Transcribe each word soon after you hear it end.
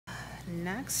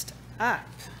next up,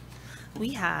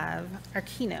 we have our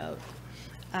keynote.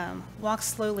 Walk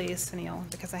slowly, Saneel,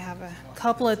 because I have a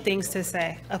couple of things to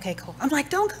say. Okay, cool. I'm like,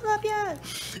 don't come up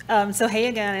yet. So hey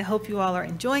again, I hope you all are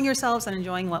enjoying yourselves and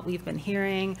enjoying what we've been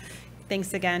hearing.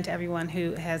 Thanks again to everyone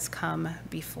who has come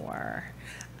before.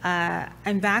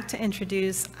 I'm back to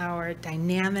introduce our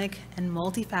dynamic and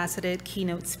multifaceted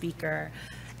keynote speaker.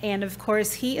 And of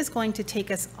course, he is going to take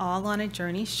us all on a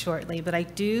journey shortly, but I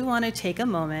do want to take a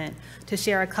moment to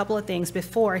share a couple of things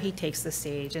before he takes the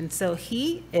stage. And so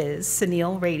he is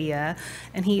Saneel Radia,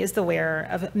 and he is the wearer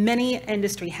of many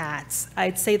industry hats.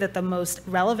 I'd say that the most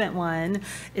relevant one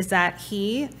is that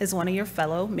he is one of your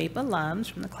fellow MAIP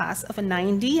alums from the class of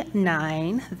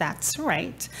 '99, that's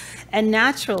right. And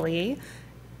naturally,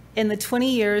 in the 20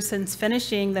 years since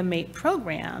finishing the MAIP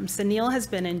program, Saneel has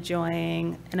been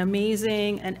enjoying an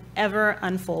amazing and ever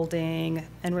unfolding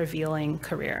and revealing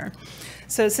career.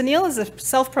 So Saneel is a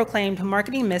self-proclaimed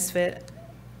marketing misfit,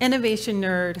 innovation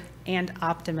nerd, and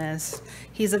optimist.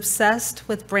 He's obsessed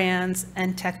with brands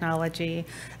and technology.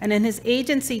 And in his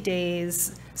agency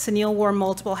days, Saneel wore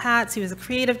multiple hats. He was a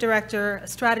creative director, a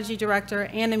strategy director,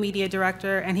 and a media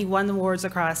director, and he won awards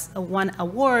across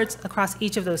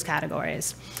each of those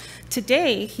categories.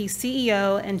 Today, he's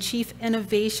CEO and Chief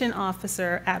Innovation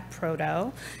Officer at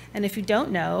Proto. And if you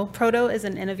don't know, Proto is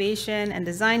an innovation and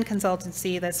design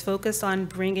consultancy that's focused on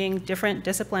bringing different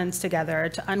disciplines together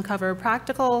to uncover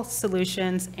practical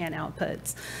solutions and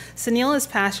outputs. Saneel is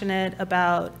passionate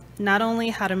about not only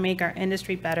how to make our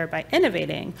industry better by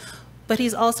innovating, but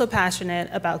he's also passionate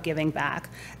about giving back.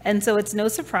 And so it's no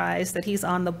surprise that he's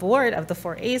on the board of the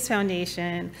 4A's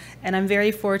Foundation, and I'm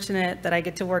very fortunate that I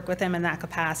get to work with him in that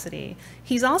capacity.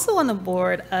 He's also on the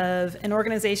board of an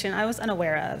organization I was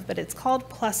unaware of, but it's called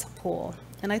Plus Pool.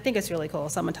 And I think it's really cool,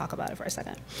 so I'm gonna talk about it for a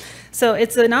second. So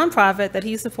it's a nonprofit that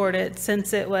he supported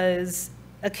since it was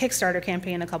a Kickstarter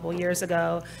campaign a couple years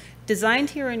ago.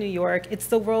 Designed here in New York, it's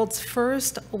the world's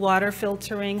first water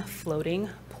filtering floating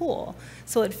pool.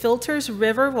 So it filters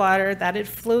river water that it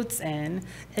floats in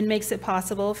and makes it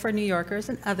possible for New Yorkers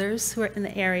and others who are in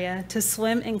the area to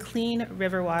swim in clean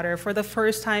river water for the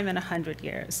first time in 100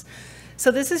 years. So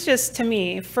this is just, to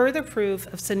me, further proof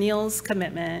of Saneel's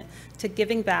commitment to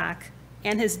giving back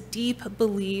and his deep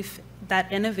belief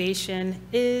that innovation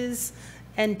is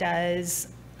and does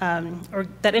or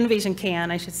that innovation can,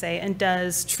 I should say, and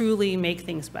does truly make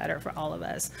things better for all of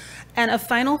us. And a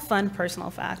final fun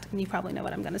personal fact, and you probably know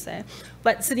what I'm gonna say,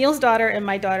 but Saneel's daughter and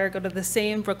my daughter go to the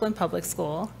same Brooklyn public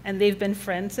school, and they've been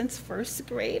friends since first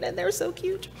grade, and they're so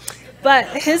cute. But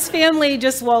his family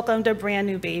just welcomed a brand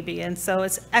new baby, and so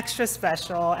it's extra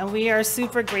special, and we are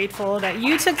super grateful that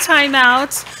you took time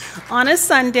out on a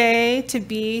Sunday to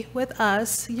be with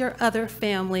us, your other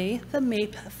family, the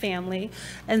MAIP family.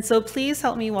 And so please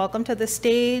help me welcome to the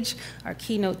stage our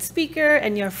keynote speaker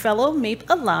and your fellow MAIP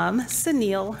alum,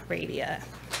 Saneel Radia.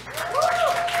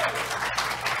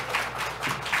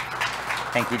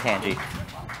 Thank you, Tanji.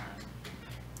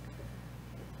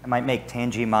 I might make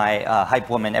Tanji my hype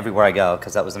woman everywhere I go,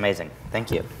 because that was amazing.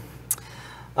 Thank you.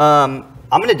 I'm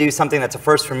going to do something that's a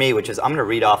first for me, which is I'm going to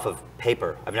read off of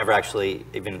paper. I've never actually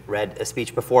even read a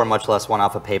speech before, much less one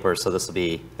off of paper, so this will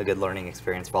be a good learning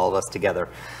experience for all of us together.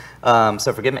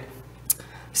 So forgive me.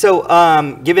 So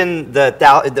given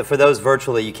for those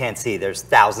virtually you can't see, there's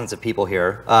thousands of people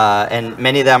here, and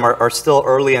many of them are still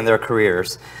early in their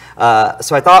careers.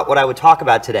 So I thought what I would talk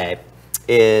about today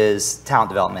is talent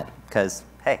development, because,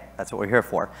 hey, that's what we're here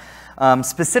for.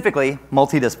 Specifically,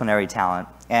 multidisciplinary talent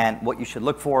and what you should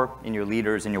look for in your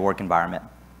leaders in your work environment.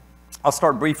 I'll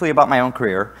start briefly about my own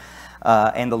career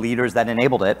and the leaders that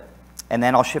enabled it, and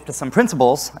then I'll shift to some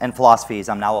principles and philosophies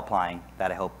I'm now applying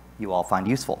that I hope you all find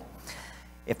useful.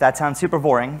 If that sounds super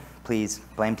boring, please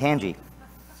blame Tanji.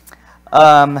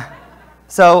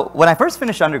 So when I first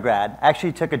finished undergrad, I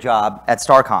actually took a job at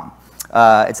Starcom.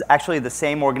 It's actually the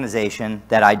same organization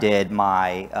that I did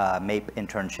my MAIP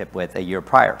internship with a year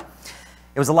prior.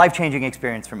 It was a life-changing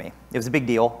experience for me. It was a big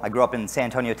deal. I grew up in San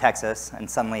Antonio, Texas, and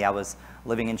suddenly I was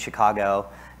living in Chicago,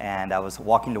 and I was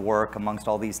walking to work amongst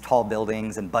all these tall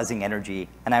buildings and buzzing energy.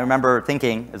 And I remember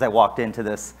thinking, as I walked into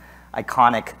this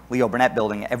iconic Leo Burnett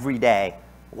building every day,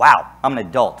 wow, I'm an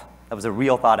adult. That was a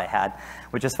real thought I had,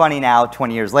 which is funny now,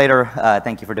 20 years later.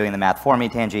 Thank you for doing the math for me,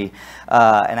 Tanji.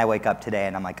 And I wake up today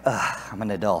and I'm like, ugh, I'm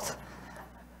an adult.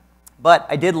 But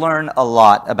I did learn a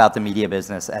lot about the media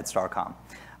business at Starcom.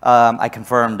 I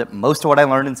confirmed most of what I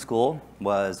learned in school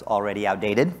was already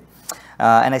outdated.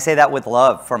 And I say that with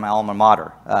love for my alma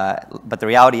mater. But the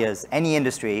reality is, any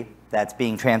industry that's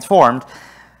being transformed,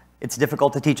 it's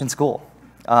difficult to teach in school.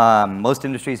 Most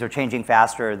industries are changing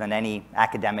faster than any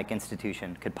academic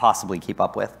institution could possibly keep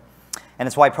up with. And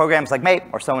it's why programs like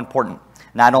MAIP are so important.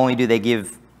 Not only do they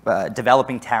give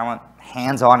developing talent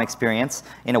hands-on experience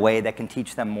in a way that can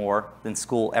teach them more than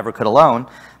school ever could alone,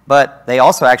 but they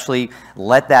also actually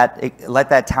let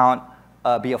that talent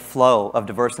be a flow of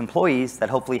diverse employees that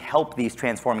hopefully help these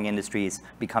transforming industries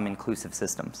become inclusive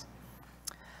systems.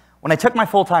 When I took my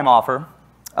full-time offer,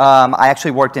 I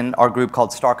actually worked in our group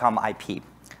called Starcom IP.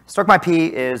 Starcom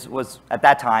IP was, at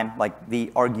that time, like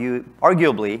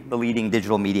arguably the leading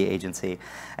digital media agency,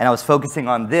 and I was focusing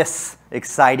on this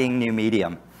exciting new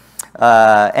medium.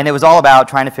 And it was all about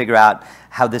trying to figure out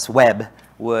how this web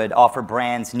would offer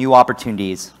brands new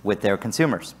opportunities with their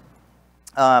consumers.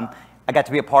 I got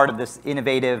to be a part of this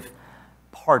innovative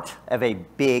part of a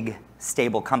big,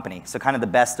 stable company. So kind of the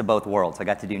best of both worlds. I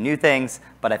got to do new things,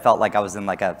 but I felt like I was in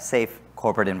like a safe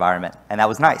corporate environment, and that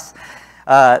was nice.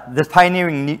 This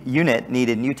pioneering unit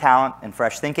needed new talent and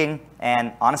fresh thinking,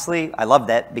 and honestly, I loved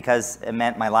that because it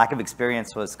meant my lack of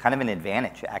experience was kind of an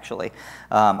advantage, actually.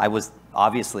 I was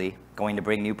obviously going to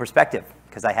bring new perspective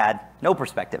because I had no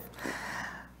perspective.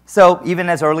 So even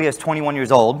as early as 21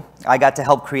 years old, I got to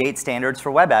help create standards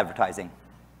for web advertising.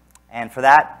 And for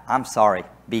that, I'm sorry,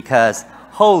 because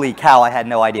holy cow, I had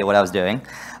no idea what I was doing.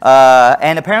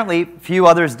 And apparently, few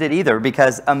others did either,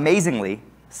 because amazingly,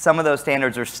 some of those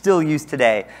standards are still used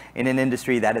today in an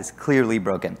industry that is clearly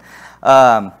broken.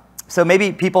 So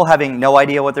maybe people having no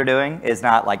idea what they're doing is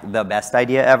not like the best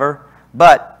idea ever,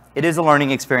 but it is a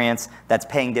learning experience that's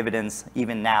paying dividends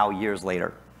even now, years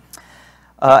later.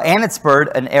 And it spurred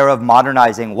an era of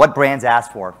modernizing what brands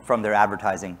ask for from their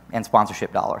advertising and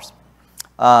sponsorship dollars.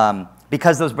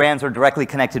 Because those brands are directly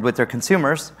connected with their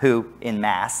consumers, who, in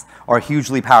mass, are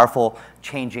hugely powerful,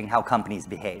 changing how companies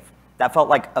behave. That felt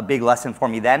like a big lesson for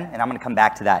me then, and I'm going to come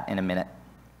back to that in a minute.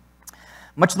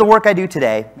 Much of the work I do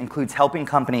today includes helping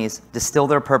companies distill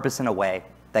their purpose in a way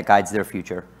that guides their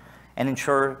future and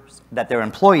ensures that their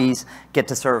employees get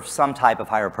to serve some type of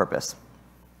higher purpose.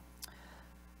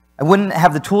 I wouldn't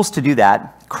have the tools to do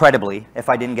that, credibly, if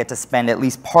I didn't get to spend at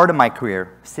least part of my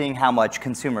career seeing how much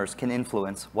consumers can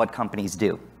influence what companies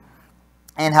do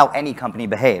and how any company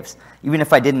behaves. Even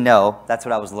if I didn't know, that's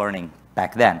what I was learning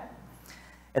back then.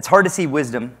 It's hard to see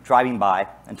wisdom driving by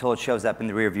until it shows up in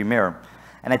the rearview mirror.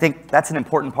 And I think that's an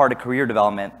important part of career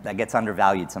development that gets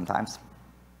undervalued sometimes.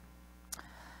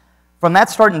 From that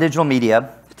start in digital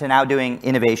media to now doing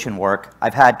innovation work,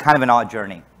 I've had kind of an odd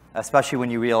journey, especially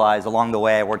when you realize along the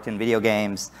way I worked in video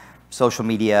games, social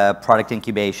media, product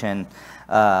incubation,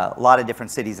 a lot of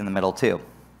different cities in the middle too.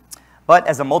 But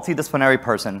as a multidisciplinary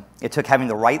person, it took having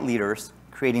the right leaders,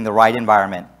 creating the right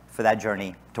environment for that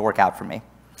journey to work out for me.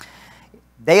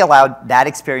 They allowed that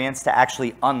experience to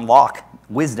actually unlock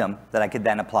wisdom that I could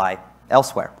then apply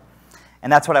elsewhere.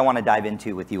 And that's what I want to dive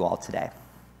into with you all today.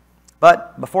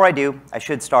 But before I do, I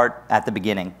should start at the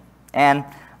beginning. And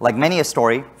like many a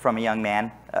story from a young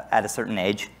man at a certain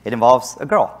age, it involves a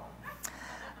girl.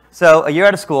 So a year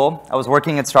out of school, I was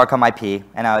working at Starcom IP,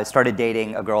 and I started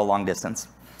dating a girl long distance.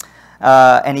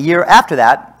 And a year after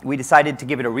that, we decided to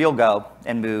give it a real go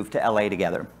and move to LA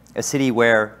together, a city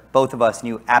where both of us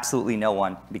knew absolutely no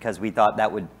one because we thought that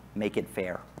would make it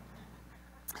fair.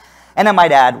 And I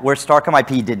might add, where Starcom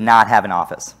IP did not have an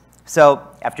office. So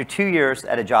after 2 years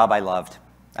at a job I loved,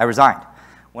 I resigned.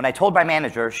 When I told my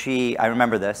manager, she, I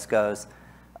remember this, goes,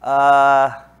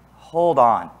 hold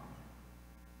on.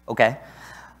 Okay.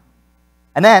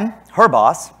 And then her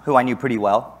boss, who I knew pretty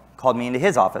well, called me into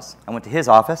his office. I went to his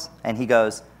office, and he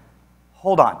goes,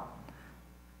 hold on.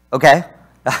 Okay.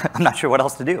 I'm not sure what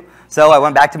else to do. So I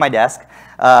went back to my desk,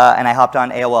 and I hopped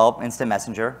on AOL Instant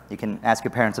Messenger. You can ask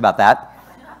your parents about that,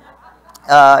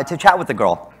 to chat with the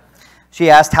girl. She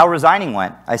asked how resigning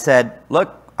went. I said,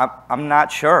 look, I'm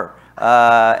not sure.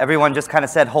 Everyone just kind of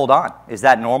said, hold on. Is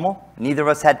that normal? Neither of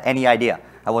us had any idea.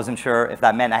 I wasn't sure if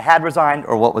that meant I had resigned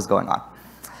or what was going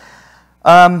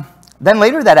on. Then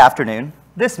later that afternoon,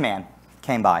 this man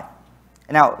came by.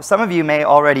 Now, some of you may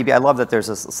already be, I love that there's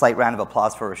a slight round of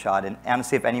applause for Rashad, and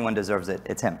honestly, if anyone deserves it,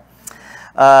 it's him.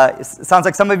 It sounds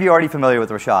like some of you are already familiar with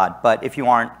Rashad, but if you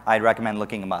aren't, I'd recommend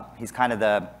looking him up. He's kind of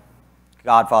the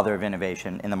godfather of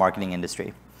innovation in the marketing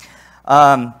industry.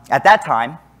 At that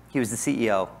time, he was the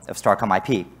CEO of Starcom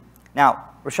IP.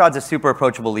 Now, Rashad's a super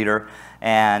approachable leader,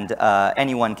 and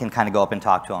anyone can kind of go up and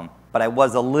talk to him. But I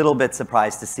was a little bit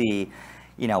surprised to see,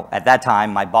 you know, at that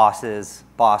time, my boss's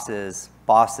boss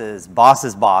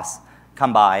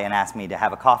come by and ask me to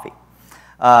have a coffee.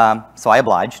 So I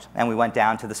obliged, and we went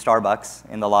down to the Starbucks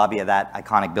in the lobby of that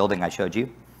iconic building I showed you.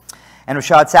 And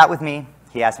Rashad sat with me.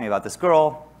 He asked me about this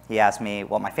girl. He asked me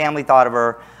what my family thought of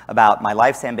her, about my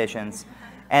life's ambitions.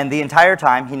 And the entire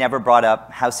time, he never brought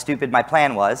up how stupid my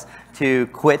plan was to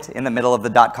quit in the middle of the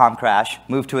dot-com crash,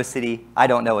 move to a city I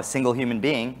don't know a single human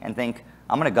being, and think,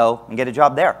 I'm going to go and get a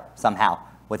job there somehow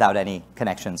without any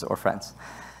connections or friends.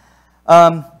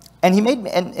 And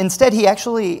instead, he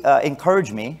actually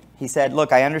encouraged me. He said,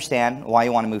 look, I understand why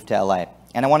you want to move to LA,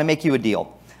 and I want to make you a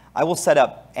deal. I will set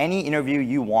up any interview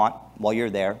you want while you're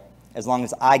there, as long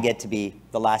as I get to be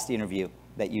the last interview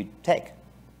that you take.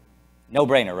 No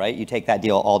brainer, right? You take that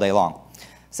deal all day long.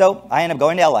 So I end up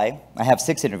going to LA. I have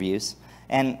 6 interviews,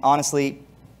 and honestly,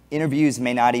 interviews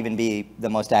may not even be the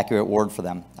most accurate word for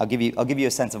them. I'll give you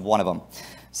a sense of one of them.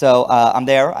 So I'm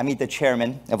there. I meet the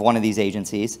chairman of one of these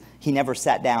agencies. He never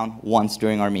sat down once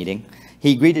during our meeting.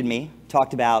 He greeted me,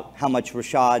 talked about how much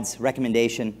Rashad's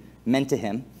recommendation meant to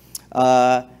him,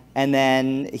 and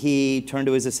then he turned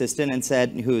to his assistant and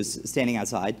said, who was standing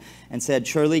outside, and said,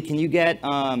 Shirley, can you get,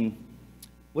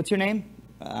 what's your name?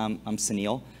 I'm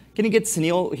Saneel. Can you get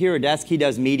Saneel here at desk? He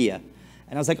does media.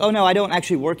 And I was like, oh no, I don't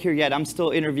actually work here yet. I'm still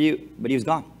interviewing. But he was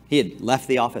gone. He had left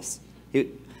the office.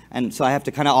 And so I have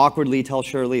to kind of awkwardly tell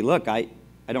Shirley, look, I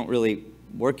don't really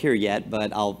work here yet,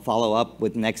 but I'll follow up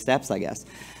with next steps, I guess.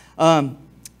 So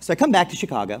I come back to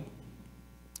Chicago.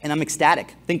 And I'm ecstatic.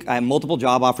 I think I have multiple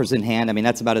job offers in hand. I mean,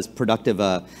 that's about as productive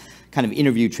a kind of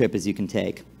interview trip as you can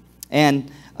take.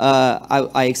 And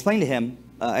I explained to him,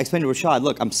 I explained to Rashad,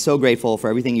 look, I'm so grateful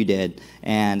for everything you did,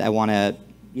 and I want to,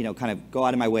 kind of go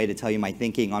out of my way to tell you my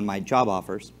thinking on my job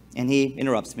offers. And he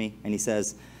interrupts me, and he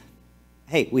says,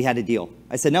 hey, we had a deal.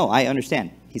 I said, no, I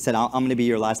understand. He said, I'm going to be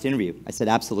your last interview. I said,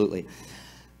 absolutely.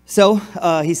 So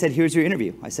he said, here's your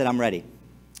interview. I said, I'm ready.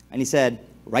 And he said,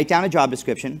 write down a job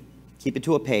description. Keep it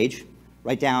to a page,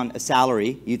 write down a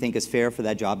salary you think is fair for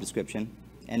that job description,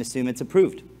 and assume it's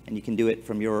approved, and you can do it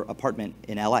from your apartment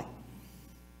in LA.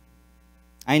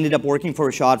 I ended up working for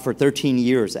Rashad for 13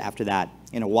 years after that,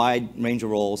 in a wide range of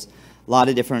roles, a lot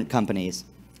of different companies.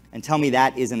 And tell me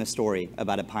that isn't a story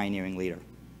about a pioneering leader.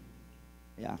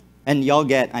 Yeah. And y'all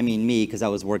get, I mean me, because I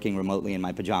was working remotely in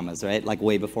my pajamas, right? Like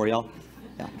way before y'all.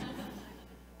 Yeah.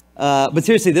 But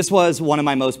seriously, this was one of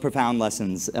my most profound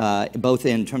lessons, both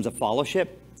in terms of followership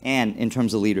and in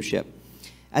terms of leadership.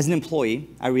 As an employee,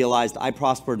 I realized I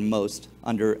prospered most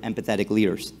under empathetic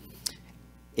leaders.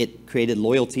 It created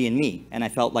loyalty in me, and I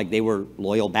felt like they were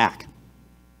loyal back.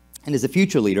 And as a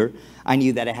future leader, I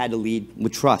knew that I had to lead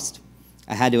with trust.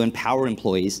 I had to empower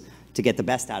employees to get the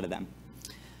best out of them.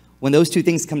 When those two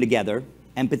things come together,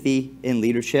 empathy in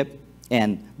leadership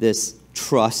and this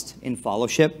trust in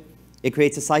followership, it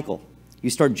creates a cycle. You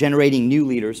start generating new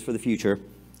leaders for the future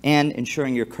and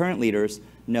ensuring your current leaders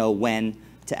know when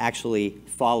to actually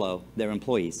follow their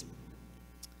employees.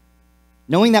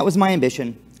 Knowing that was my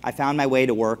ambition, I found my way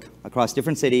to work across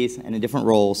different cities and in different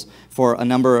roles for a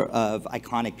number of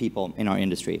iconic people in our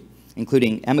industry,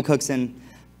 including Emma Cookson,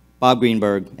 Bob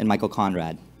Greenberg, and Michael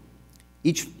Conrad.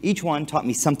 Each one taught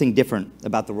me something different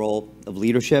about the role of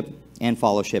leadership and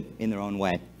followership in their own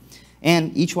way.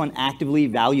 And each one actively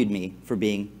valued me for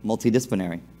being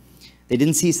multidisciplinary. They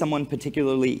didn't see someone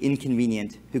particularly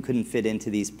inconvenient who couldn't fit into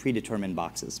these predetermined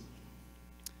boxes.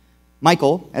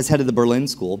 Michael, as head of the Berlin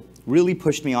School, really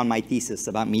pushed me on my thesis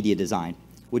about media design,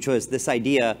 which was this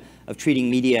idea of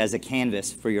treating media as a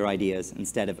canvas for your ideas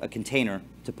instead of a container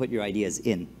to put your ideas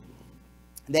in.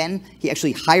 Then he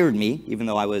actually hired me, even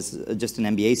though I was just an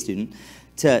MBA student,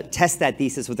 to test that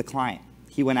thesis with a client.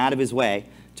 He went out of his way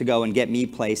to go and get me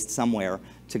placed somewhere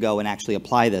to go and actually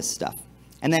apply this stuff.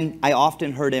 And then I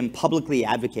often heard him publicly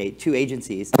advocate to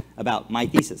agencies about my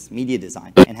thesis, media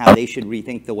design, and how they should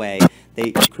rethink the way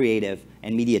creative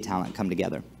and media talent come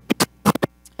together.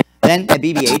 Then at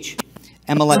BBH,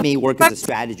 Emma let me work as a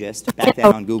strategist back then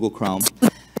on Google Chrome,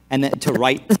 and then to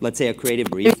write, let's say, a creative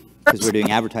brief, because we're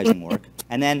doing advertising work.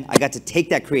 And then I got to take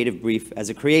that creative brief as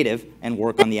a creative and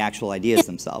work on the actual ideas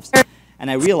themselves. And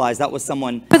I realized that was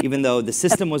someone, even though the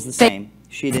system was the same,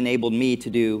 she had enabled me to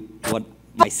do what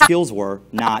my skills were,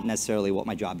 not necessarily what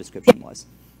my job description was.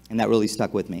 And that really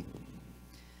stuck with me.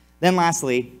 Then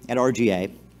lastly, at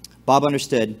RGA, Bob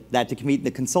understood that to compete in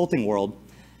the consulting world,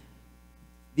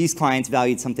 these clients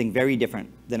valued something very different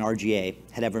than RGA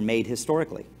had ever made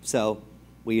historically. So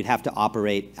we would have to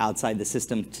operate outside the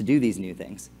system to do these new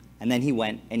things. And then he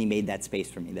went and he made that space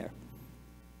for me there.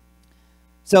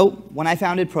 So when I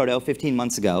founded Proto 15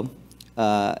 months ago,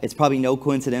 it's probably no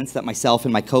coincidence that myself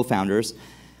and my co-founders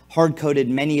hard-coded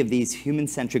many of these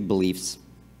human-centric beliefs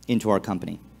into our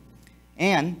company.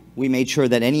 And we made sure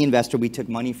that any investor we took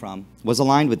money from was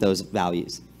aligned with those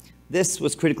values. This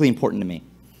was critically important to me.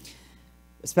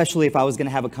 especially if I was going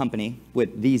to have a company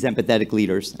with these empathetic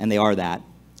leaders, and they are that,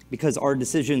 because our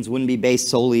decisions wouldn't be based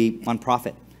solely on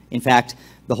profit. In fact,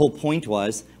 the whole point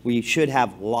was we should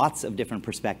have lots of different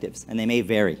perspectives, and they may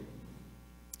vary.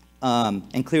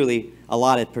 And clearly, a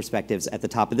lot of perspectives at the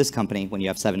top of this company when you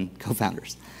have 7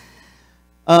 co-founders.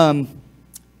 When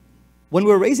we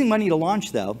were raising money to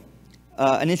launch, though,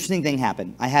 an interesting thing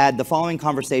happened. I had the following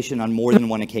conversation on more than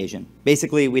one occasion.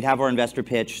 Basically, we'd have our investor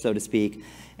pitch, so to speak,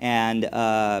 and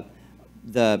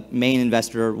the main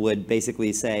investor would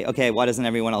basically say, okay, why doesn't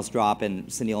everyone else drop, and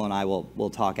Saneel and I will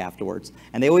talk afterwards.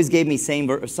 And they always gave me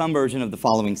some version of the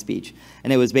following speech.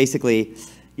 And it was basically,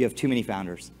 you have too many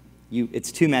founders.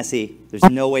 It's too messy. There's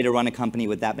no way to run a company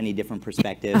with that many different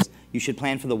perspectives. You should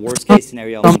plan for the worst case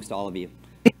scenario amongst all of you.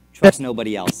 Trust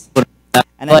nobody else.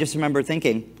 And I just remember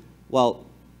thinking, well,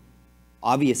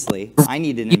 obviously, I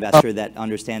need an investor that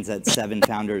understands that 7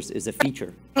 founders is a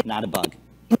feature, not a bug.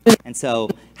 And so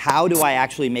how do I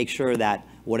actually make sure that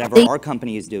whatever our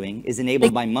company is doing is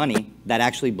enabled by money that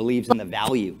actually believes in the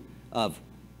value of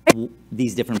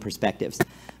these different perspectives?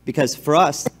 Because for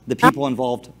us, the people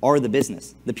involved are the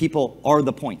business. The people are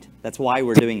the point. That's why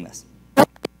we're doing this.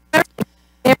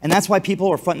 And that's why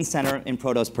people are front and center in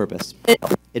Proto's purpose.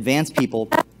 Advance people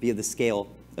via the scale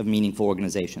of meaningful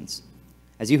organizations.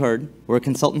 As you heard, we're a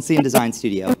consultancy and design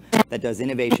studio that does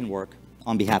innovation work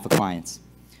on behalf of clients.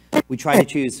 We try to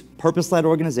choose purpose-led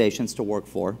organizations to work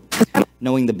for,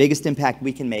 knowing the biggest impact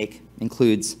we can make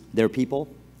includes their people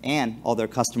and all their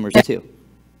customers too.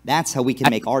 That's how we can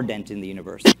make our dent in the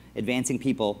universe, advancing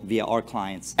people via our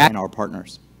clients and our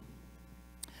partners.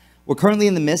 We're currently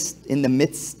in the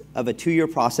midst of a 2-year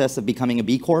process of becoming a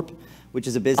B Corp, which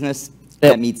is a business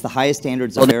that meets the highest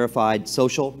standards of verified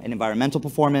social and environmental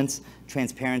performance,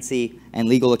 transparency, and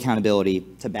legal accountability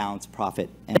to balance profit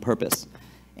and purpose.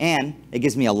 And it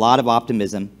gives me a lot of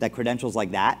optimism that credentials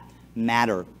like that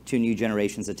matter to new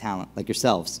generations of talent like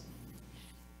yourselves.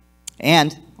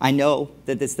 And I know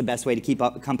that this is the best way to keep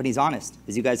companies honest.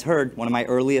 As you guys heard, one of my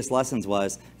earliest lessons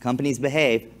was companies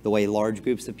behave the way large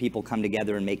groups of people come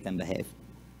together and make them behave.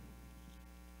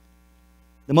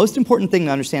 The most important thing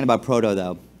to understand about Proto,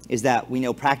 though, is that we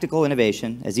know practical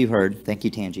innovation, as you heard, thank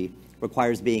you, Tanji,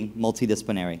 requires being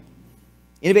multidisciplinary.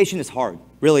 Innovation is hard.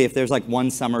 Really, if there's like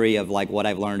one summary of like what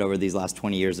I've learned over these last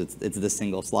 20 years, it's this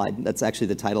single slide. That's actually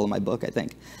the title of my book, I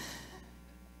think.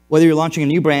 Whether you're launching a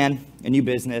new brand, a new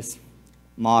business,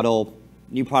 model,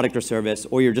 new product or service,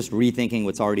 or you're just rethinking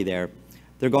what's already there,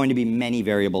 there are going to be many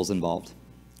variables involved.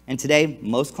 And today,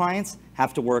 most clients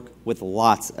have to work with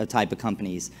lots of type of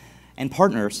companies and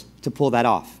partners to pull that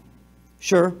off.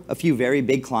 Sure, a few very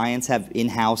big clients have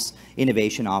in-house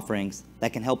innovation offerings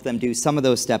that can help them do some of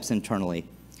those steps internally.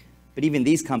 But even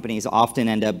these companies often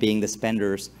end up being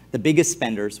the biggest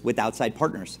spenders with outside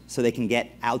partners, so they can get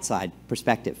outside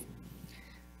perspective.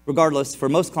 Regardless, for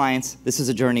most clients, this is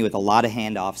a journey with a lot of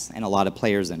handoffs and a lot of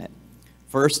players in it.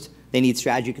 First, they need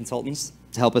strategy consultants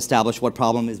to help establish what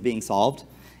problem is being solved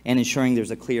and ensuring there's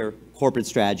a clear corporate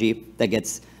strategy that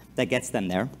gets them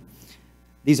there.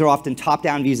 These are often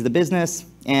top-down views of the business,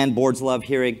 and boards love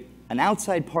hearing an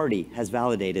outside party has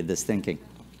validated this thinking.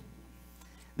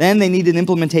 Then they need an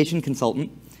implementation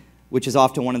consultant, which is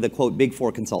often one of the, quote, big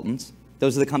 4 consultants.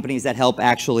 Those are the companies that help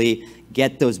actually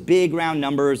get those big round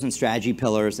numbers and strategy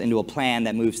pillars into a plan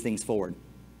that moves things forward.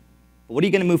 But what are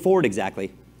you going to move forward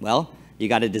exactly? Well, you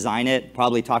got to design it,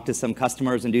 probably talk to some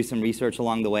customers and do some research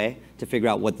along the way to figure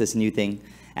out what this new thing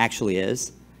actually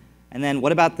is. And then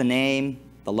what about the name,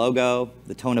 the logo,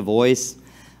 the tone of voice,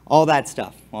 all that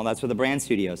stuff? Well, that's where the brand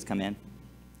studios come in.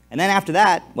 And then after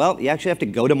that, well, you actually have to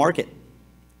go to market.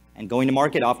 And going to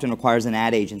market often requires an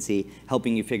ad agency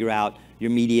helping you figure out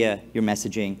your media, your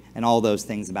messaging, and all those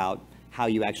things about how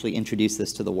you actually introduce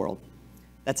this to the world.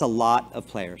 That's a lot of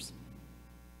players.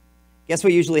 Guess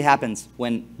what usually happens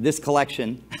when this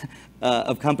collection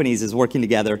of companies is working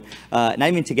together, not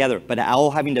even together, but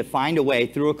all having to find a way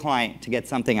through a client to get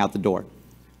something out the door?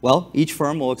 Well, each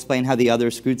firm will explain how the other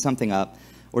screwed something up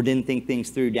or didn't think things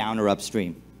through down or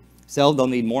upstream. So they'll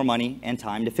need more money and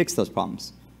time to fix those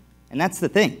problems. And that's the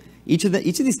thing. Each of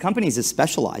these companies is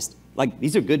specialized. Like,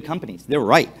 these are good companies. They're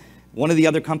right. One of the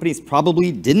other companies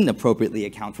probably didn't appropriately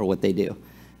account for what they do.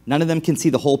 None of them can see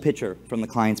the whole picture from the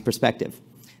client's perspective.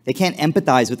 They can't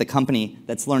empathize with a company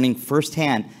that's learning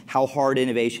firsthand how hard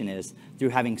innovation is through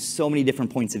having so many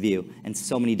different points of view and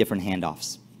so many different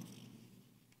handoffs.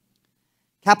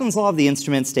 Kaplan's law of the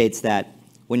instrument states that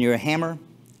when you're a hammer,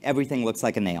 everything looks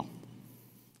like a nail.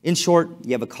 In short,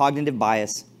 you have a cognitive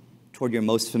bias toward your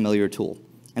most familiar tool.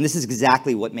 And this is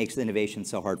exactly what makes innovation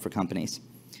so hard for companies.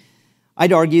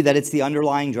 I'd argue that it's the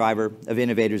underlying driver of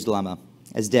innovator's dilemma.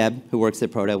 as Deb, who works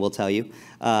at Proto, will tell you,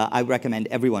 I recommend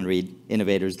everyone read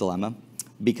Innovator's Dilemma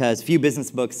because few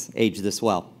business books age this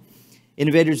well.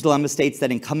 Innovator's Dilemma states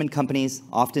that incumbent companies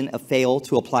often fail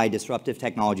to apply disruptive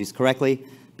technologies correctly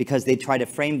because they try to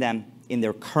frame them in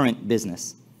their current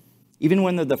business, even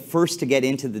when they're the first to get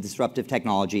into the disruptive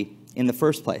technology in the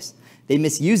first place. They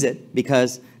misuse it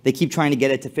because they keep trying to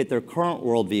get it to fit their current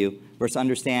worldview versus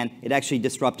understand it actually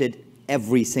disrupted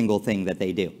every single thing that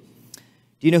they do.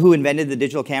 Do you know who invented the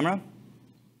digital camera?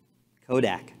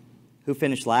 Kodak. Who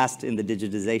finished last in the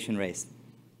digitization race?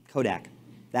 Kodak.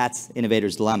 That's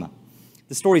Innovator's Dilemma.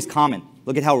 The story's common.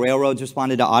 Look at how railroads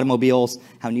responded to automobiles,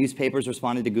 how newspapers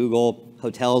responded to Google,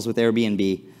 hotels with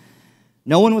Airbnb.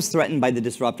 No one was threatened by the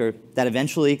disruptor that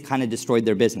eventually kind of destroyed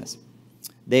their business.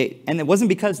 And it wasn't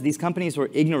because these companies were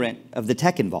ignorant of the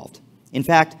tech involved. In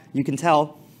fact, you can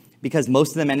tell because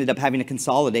most of them ended up having to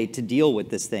consolidate to deal with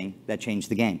this thing that changed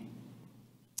the game.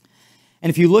 And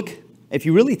if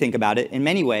you really think about it, in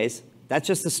many ways, that's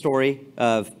just the story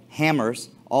of hammers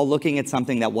all looking at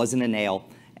something that wasn't a nail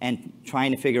and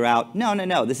trying to figure out,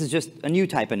 no, this is just a new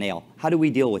type of nail. How do we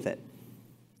deal with it?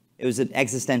 It was an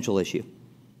existential issue.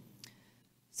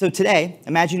 So today,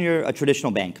 imagine you're a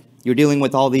traditional bank. You're dealing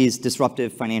with all these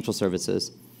disruptive financial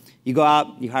services. You go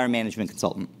out, you hire a management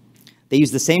consultant. They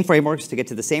use the same frameworks to get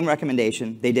to the same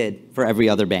recommendation they did for every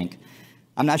other bank.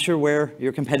 I'm not sure where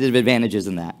your competitive advantage is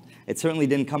in that. It certainly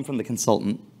didn't come from the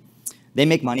consultant. They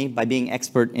make money by being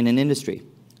expert in an industry.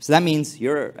 So that means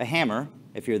you're a hammer,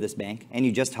 if you're this bank, and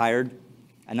you just hired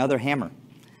another hammer.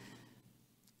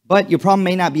 But your problem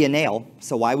may not be a nail,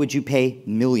 so why would you pay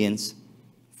millions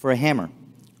for a hammer?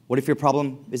 What if your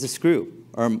problem is a screw?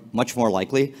 Or much more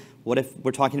likely, what if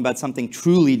we're talking about something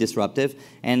truly disruptive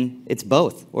and it's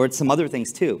both, or it's some other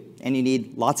things too, and you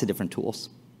need lots of different tools?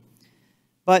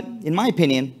 But in my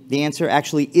opinion, the answer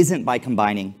actually isn't by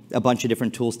combining a bunch of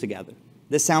different tools together.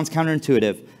 This sounds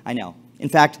counterintuitive, I know. In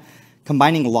fact,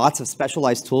 combining lots of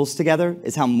specialized tools together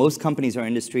is how most companies or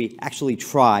industry actually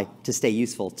try to stay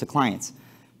useful to clients.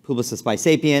 Publicis by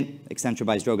Sapient, Accenture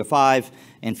buys Droga 5,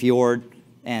 and Fjord.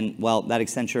 And, well, that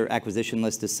Accenture acquisition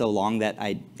list is so long that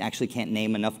I actually can't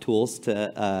name enough tools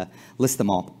to list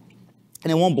them all.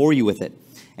 And I won't bore you with it.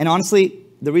 And honestly,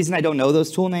 the reason I don't know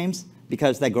those tool names,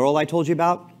 because that girl I told you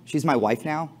about, she's my wife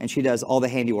now, and she does all the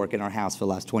handiwork in our house for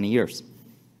the last 20 years.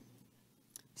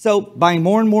 So buying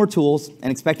more and more tools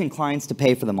and expecting clients to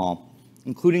pay for them all,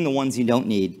 including the ones you don't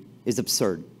need, is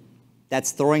absurd.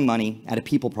 That's throwing money at a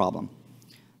people problem.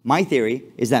 My theory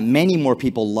is that many more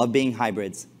people love being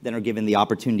hybrids than are given the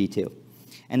opportunity to,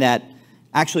 and that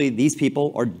actually these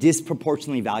people are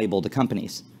disproportionately valuable to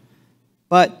companies.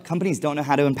 But companies don't know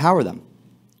how to empower them.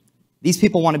 These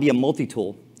people want to be a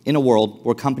multi-tool in a world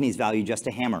where companies value just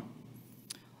a hammer.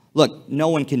 Look, no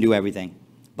one can do everything,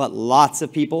 but lots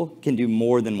of people can do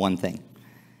more than one thing.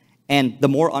 And the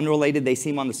more unrelated they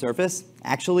seem on the surface,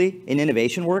 actually, in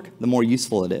innovation work, the more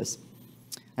useful it is.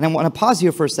 And I want to pause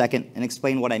here for a second and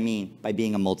explain what I mean by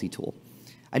being a multi-tool.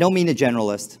 I don't mean a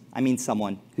generalist, I mean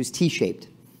someone who's T-shaped.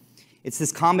 It's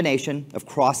this combination of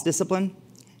cross-discipline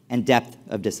and depth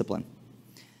of discipline.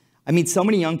 I meet so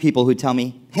many young people who tell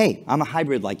me, hey, I'm a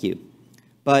hybrid like you,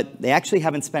 but they actually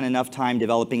haven't spent enough time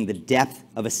developing the depth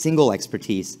of a single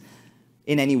expertise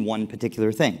in any one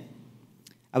particular thing.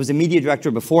 I was a media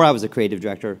director before I was a creative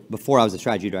director, before I was a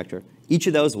strategy director. Each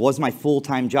of those was my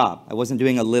full-time job. I wasn't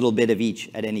doing a little bit of each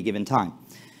at any given time.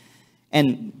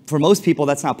 And for most people,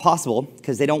 that's not possible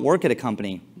because they don't work at a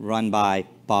company run by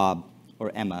Bob or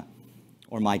Emma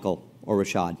or Michael or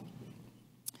Rashad.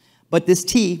 But this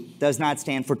T does not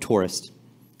stand for tourist.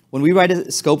 When we write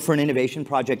a scope for an innovation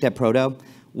project at Proto,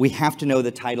 we have to know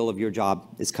the title of your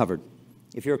job is covered.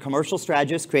 If you're a commercial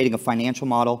strategist creating a financial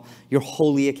model, you're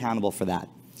wholly accountable for that.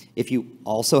 If you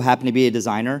also happen to be a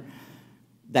designer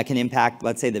that can impact,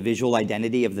 let's say, the visual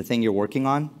identity of the thing you're working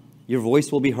on, your voice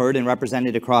will be heard and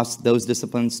represented across those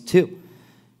disciplines too.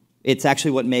 It's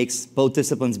actually what makes both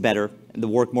disciplines better, and the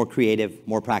work more creative,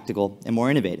 more practical, and more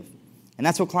innovative. And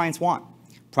that's what clients want,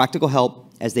 practical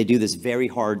help as they do this very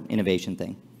hard innovation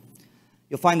thing.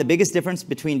 You'll find the biggest difference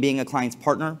between being a client's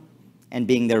partner and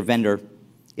being their vendor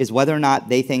is whether or not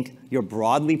they think you're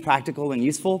broadly practical and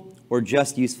useful or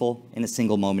just useful in a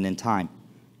single moment in time.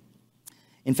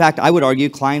 In fact, I would argue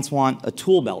clients want a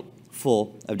tool belt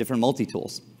full of different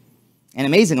multi-tools. And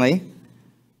amazingly,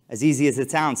 as easy as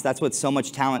it sounds, that's what so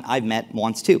much talent I've met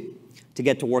wants too, to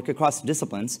get to work across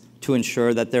disciplines to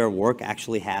ensure that their work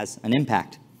actually has an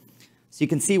impact. So you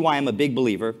can see why I'm a big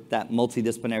believer that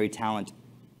multidisciplinary talent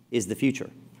is the future.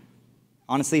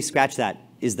 Honestly, scratch that,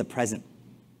 is the present.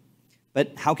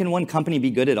 But how can one company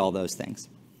be good at all those things?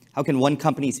 How can one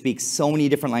company speak so many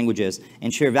different languages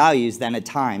and share values that at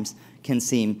times can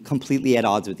seem completely at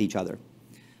odds with each other?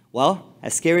 Well,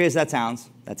 as scary as that sounds,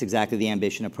 that's exactly the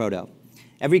ambition of Proto.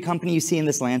 Every company you see in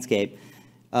this landscape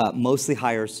mostly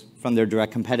hires from their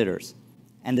direct competitors.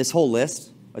 And this whole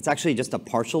list, it's actually just a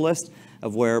partial list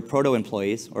of where Proto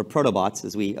employees, or Protobots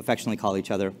as we affectionately call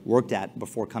each other, worked at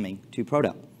before coming to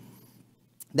Proto.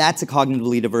 That's a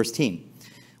cognitively diverse team.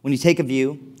 When you take a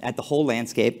view at the whole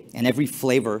landscape and every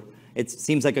flavor, it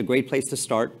seems like a great place to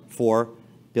start for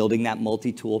building that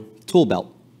multi-tool tool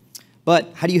belt.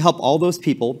 But how do you help all those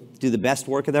people do the best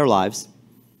work of their lives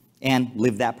and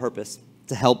live that purpose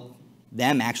to help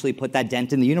them actually put that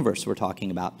dent in the universe we're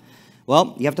talking about?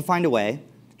 Well, you have to find a way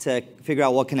to figure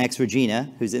out what connects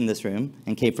Regina, who's in this room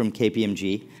and came from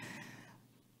KPMG,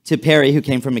 to Perry, who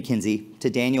came from McKinsey, to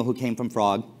Daniel, who came from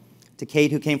Frog, to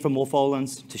Kate, who came from Wolf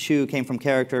Olins, to Shu, who came from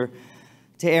Character,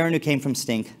 to Aaron, who came from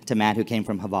Stink, to Matt, who came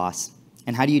from Havas.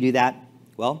 And how do you do that?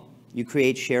 Well, you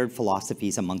create shared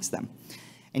philosophies amongst them.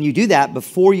 And you do that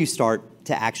before you start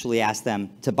to actually ask them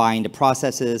to buy into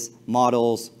processes,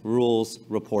 models, rules,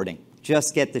 reporting.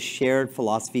 Just get the shared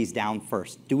philosophies down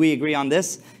first. Do we agree on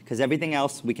this? Because everything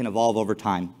else we can evolve over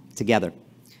time together.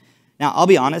 Now, I'll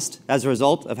be honest, as a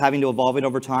result of having to evolve it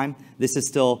over time, this is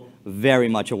still very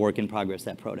much a work in progress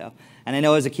at Proto. And I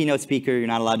know as a keynote speaker, you're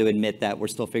not allowed to admit that we're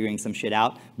still figuring some shit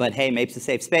out, but hey, MAIP's a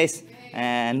safe space,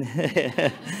 and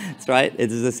that's right,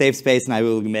 it is a safe space, and I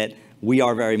will admit, we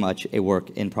are very much a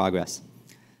work in progress.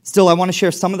 Still, I want to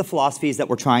share some of the philosophies that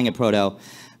we're trying at Proto,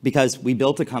 because we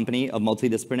built a company of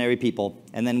multidisciplinary people,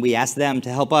 and then we asked them to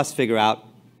help us figure out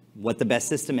what the best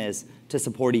system is to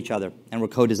support each other, and we're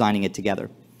co-designing it together.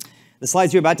 The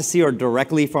slides you're about to see are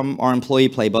directly from our employee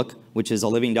playbook, which is a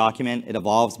living document. It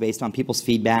evolves based on people's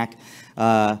feedback,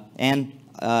 and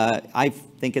I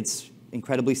think it's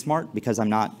incredibly smart because I'm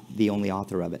not the only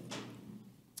author of it.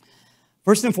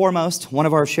 First and foremost, one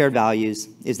of our shared values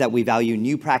is that we value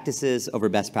new practices over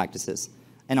best practices.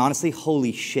 And honestly,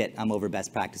 holy shit, I'm over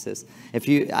best practices.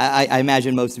 I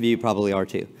imagine most of you probably are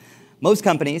too. Most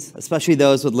companies, especially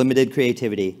those with limited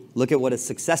creativity, look at what a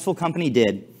successful company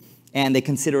did and they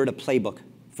consider it a playbook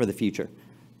for the future.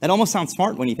 That almost sounds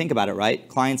smart when you think about it, right?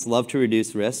 Clients love to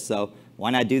reduce risk, so why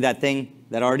not do that thing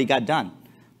that already got done?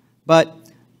 But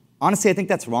honestly, I think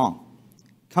that's wrong.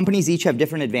 Companies each have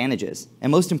different advantages,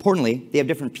 and most importantly, they have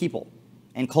different people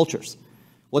and cultures.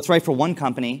 What's right for one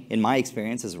company, in my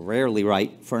experience, is rarely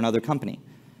right for another company,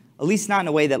 at least not in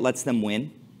a way that lets them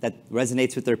win, that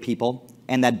resonates with their people,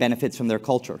 and that benefits from their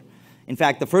culture. In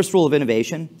fact, the first rule of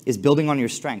innovation is building on your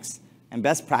strengths, and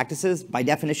best practices, by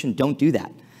definition, don't do that.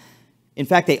 In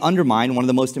fact, they undermine one of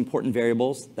the most important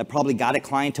variables that probably got a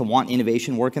client to want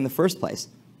innovation work in the first place.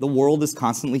 The world is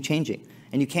constantly changing,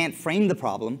 and you can't frame the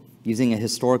problem using a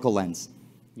historical lens.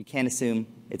 You can't assume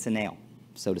it's a nail,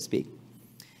 so to speak.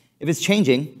 If it's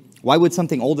changing, why would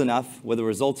something old enough where the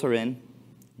results are in,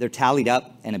 they're tallied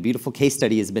up, and a beautiful case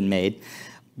study has been made,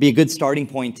 be a good starting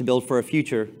point to build for a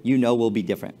future you know will be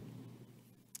different?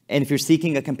 And if you're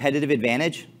seeking a competitive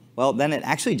advantage, well, then it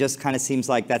actually just kind of seems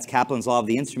like that's Kaplan's law of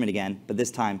the instrument again, but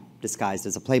this time disguised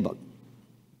as a playbook.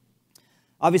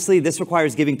 Obviously, this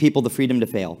requires giving people the freedom to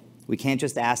fail. We can't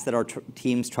just ask that our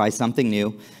teams try something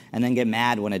new and then get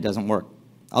mad when it doesn't work.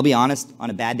 I'll be honest, on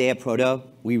a bad day at Proto,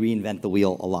 we reinvent the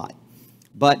wheel a lot.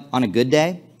 But on a good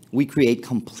day, we create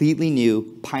completely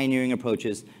new, pioneering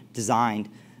approaches designed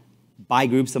by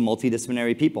groups of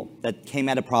multidisciplinary people that came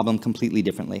at a problem completely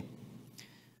differently.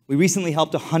 We recently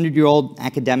helped a 100-year-old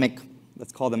academic,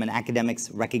 let's call them an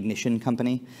academics recognition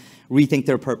company, rethink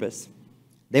their purpose.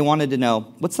 They wanted to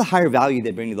know, what's the higher value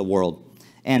they bring to the world?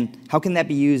 And how can that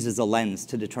be used as a lens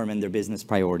to determine their business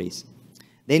priorities?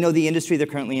 They know the industry they're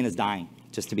currently in is dying,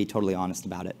 just to be totally honest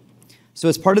about it. So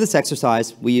as part of this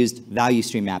exercise, we used value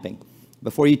stream mapping.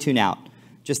 Before you tune out,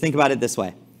 just think about it this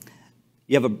way.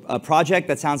 You have a project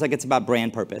that sounds like it's about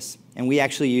brand purpose, and we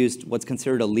actually used what's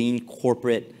considered a lean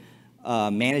corporate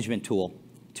management tool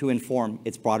to inform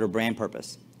its broader brand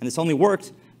purpose. And this only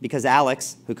worked because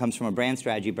Alex, who comes from a brand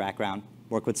strategy background,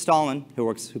 worked with Stalin,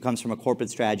 who comes from a corporate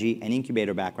strategy and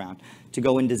incubator background, to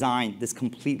go and design this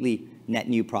completely net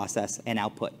new process and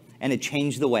output. And it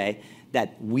changed the way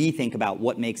that we think about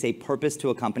what makes a purpose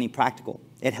to a company practical.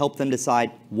 It helped them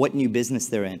decide what new business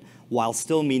they're in, while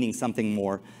still meaning something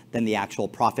more than the actual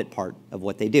profit part of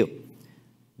what they do.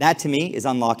 That, to me, is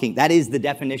unlocking, that is the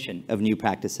definition of new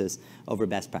practices over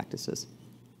best practices.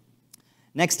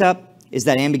 Next up is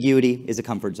that ambiguity is a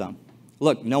comfort zone.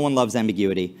 Look, no one loves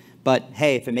ambiguity, but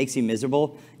hey, if it makes you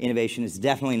miserable, innovation is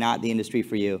definitely not the industry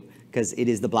for you, because it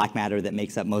is the black matter that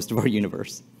makes up most of our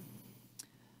universe.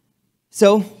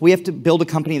 So we have to build a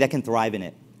company that can thrive in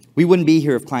it. We wouldn't be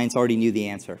here if clients already knew the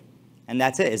answer. And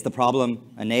that's it. Is the problem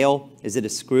a nail? Is it a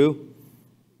screw?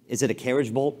 Is it a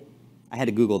carriage bolt? I had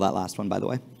to Google that last one, by the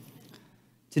way.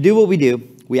 To do what we do,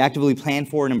 we actively plan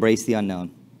for and embrace the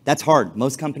unknown. That's hard.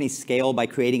 Most companies scale by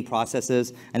creating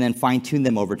processes and then fine-tune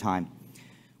them over time.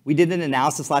 We did an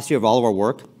analysis last year of all of our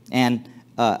work, and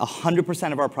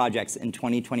 100% of our projects in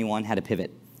 2021 had a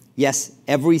pivot. Yes,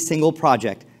 every single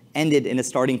project ended in a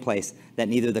starting place that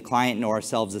neither the client nor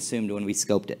ourselves assumed when we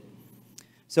scoped it.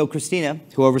 So Christina,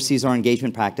 who oversees our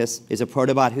engagement practice, is a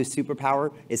protobot whose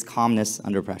superpower is calmness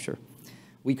under pressure.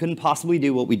 We couldn't possibly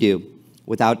do what we do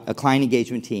without a client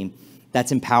engagement team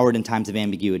that's empowered in times of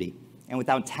ambiguity, and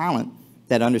without talent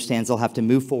that understands they'll have to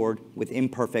move forward with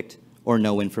imperfect or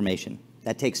no information.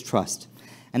 That takes trust.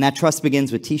 And that trust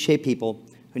begins with T-shaped people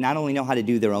who not only know how to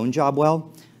do their own job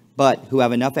well, but who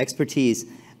have enough expertise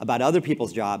about other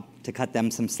people's job to cut them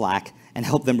some slack and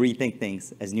help them rethink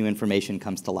things as new information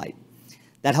comes to light.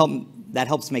 That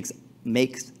helps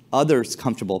makes others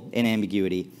comfortable in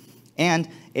ambiguity, and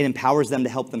it empowers them to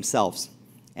help themselves.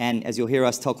 And as you'll hear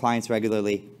us tell clients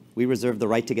regularly, we reserve the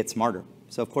right to get smarter.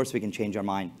 So of course we can change our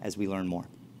mind as we learn more.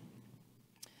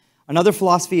 Another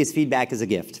philosophy is feedback is a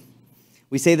gift.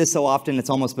 We say this so often it's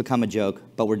almost become a joke,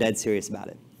 but we're dead serious about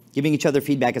it. Giving each other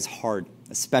feedback is hard,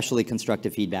 especially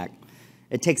constructive feedback.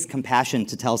 It takes compassion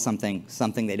to tell something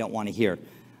they don't want to hear.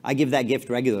 I give that gift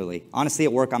regularly. Honestly,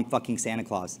 at work, I'm fucking Santa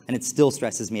Claus, and it still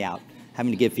stresses me out,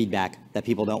 having to give feedback that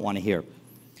people don't want to hear.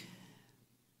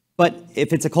 But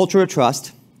if it's a culture of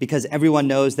trust, because everyone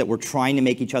knows that we're trying to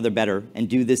make each other better and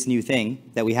do this new thing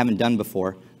that we haven't done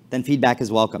before, then feedback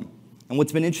is welcome. And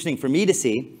what's been interesting for me to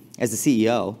see as the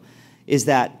CEO is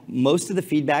that most of the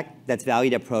feedback that's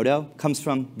valued at Proto comes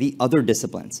from the other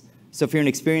disciplines. So if you're an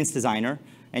experienced designer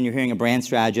and you're hearing a brand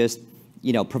strategist,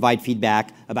 provide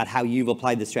feedback about how you've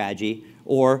applied the strategy,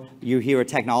 or you hear a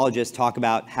technologist talk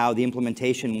about how the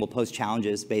implementation will pose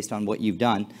challenges based on what you've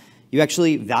done, you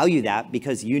actually value that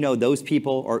because you know those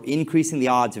people are increasing the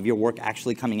odds of your work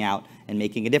actually coming out and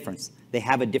making a difference. They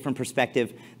have a different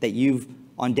perspective that you've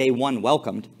on day one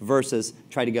welcomed versus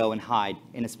try to go and hide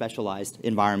in a specialized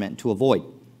environment to avoid.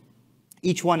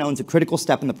 Each one owns a critical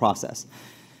step in the process.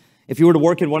 If you were to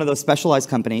work in one of those specialized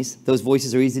companies, those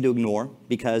voices are easy to ignore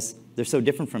because they're so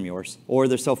different from yours, or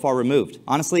they're so far removed.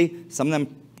 Honestly, some of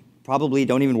them probably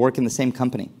don't even work in the same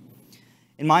company.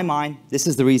 In my mind, this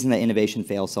is the reason that innovation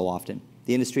fails so often.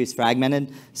 The industry is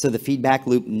fragmented, so the feedback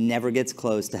loop never gets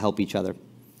closed to help each other.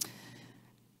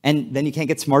 And then you can't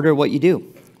get smarter at what you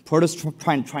do. Proto's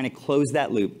trying to close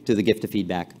that loop through the gift of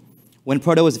feedback. When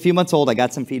Proto was a few months old, I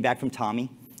got some feedback from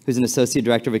Tommy, who's an associate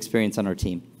director of experience on our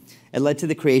team. It led to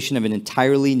the creation of an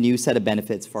entirely new set of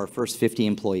benefits for our first 50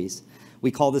 employees.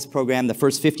 We call this program the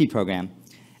First 50 program,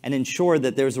 and ensure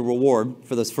that there's a reward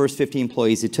for those first 50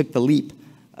 employees who took the leap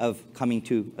of coming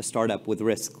to a startup with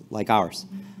risk like ours.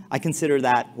 I consider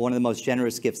that one of the most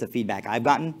generous gifts of feedback I've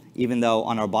gotten, even though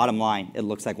on our bottom line, it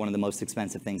looks like one of the most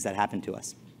expensive things that happened to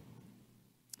us.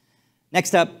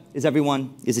 Next up is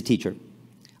everyone is a teacher.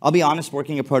 I'll be honest,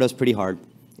 working at Proto is pretty hard.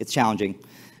 It's challenging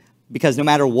because no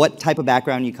matter what type of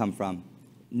background you come from,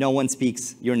 no one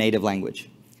speaks your native language.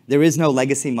 There is no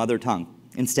legacy mother tongue.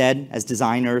 Instead, as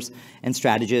designers and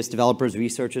strategists, developers,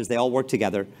 researchers, they all work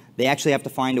together. They actually have to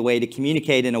find a way to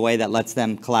communicate in a way that lets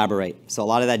them collaborate. So a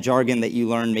lot of that jargon that you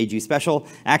learned made you special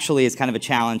actually is kind of a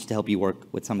challenge to help you work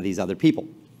with some of these other people.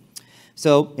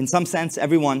 So in some sense,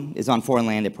 everyone is on foreign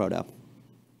land at Proto.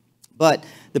 But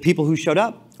the people who showed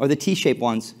up are the T-shaped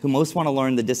ones who most want to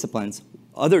learn the disciplines,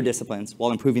 other disciplines,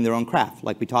 while improving their own craft,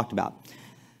 like we talked about.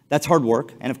 That's hard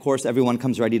work, and of course, everyone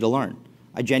comes ready to learn.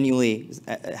 I genuinely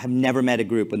have never met a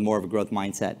group with more of a growth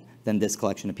mindset than this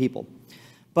collection of people.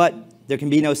 But there can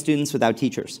be no students without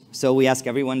teachers, so we ask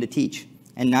everyone to teach,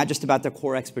 and not just about their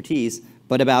core expertise,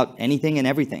 but about anything and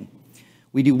everything.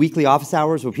 We do weekly office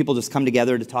hours where people just come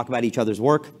together to talk about each other's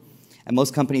work. At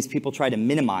most companies, people try to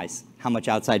minimize how much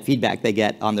outside feedback they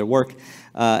get on their work.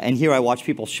 And here I watch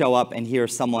people show up and hear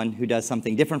someone who does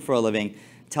something different for a living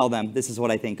tell them, this is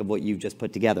what I think of what you've just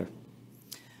put together.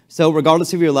 So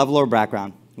regardless of your level or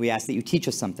background, we ask that you teach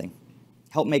us something.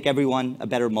 Help make everyone a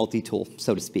better multi-tool,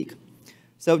 so to speak.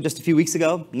 So just a few weeks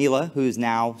ago, Neela, who's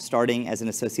now starting as an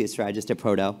associate strategist at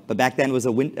Proto, but back then was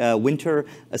a winter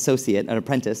associate, an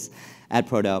apprentice at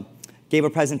Proto, gave a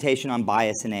presentation on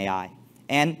bias in AI.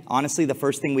 And honestly, the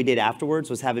first thing we did afterwards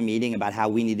was have a meeting about how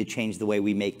we need to change the way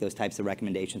we make those types of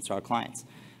recommendations to our clients.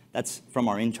 That's from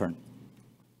our intern.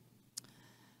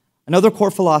 Another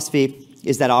core philosophy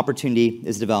is that opportunity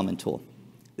is a development tool.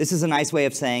 This is a nice way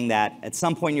of saying that at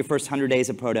some point in your first 100 days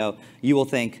at Proto, you will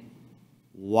think,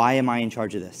 why am I in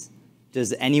charge of this?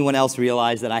 Does anyone else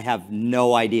realize that I have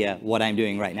no idea what I'm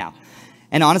doing right now?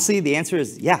 And honestly, the answer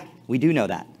is, yeah, we do know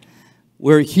that.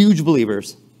 We're huge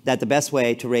believers that the best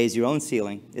way to raise your own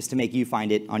ceiling is to make you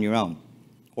find it on your own.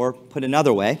 Or put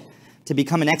another way, to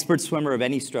become an expert swimmer of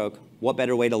any stroke, what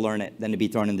better way to learn it than to be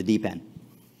thrown in the deep end?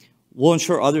 We'll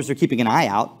ensure others are keeping an eye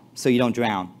out so you don't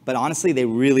drown, but honestly, they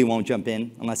really won't jump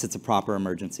in unless it's a proper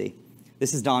emergency.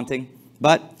 This is daunting,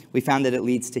 but we found that it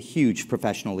leads to huge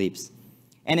professional leaps.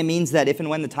 And it means that if and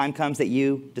when the time comes that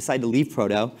you decide to leave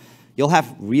Proto, you'll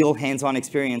have real hands-on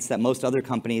experience that most other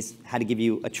companies had to give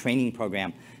you a training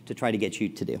program to try to get you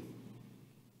to do.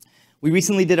 We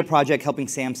recently did a project helping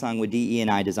Samsung with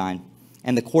DE&I design,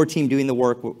 and the core team doing the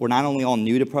work were not only all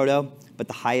new to Proto, but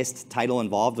the highest title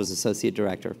involved was Associate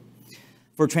Director.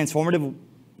 For transformative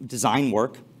design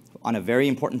work on a very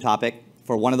important topic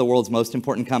for one of the world's most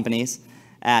important companies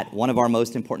at one of our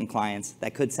most important clients,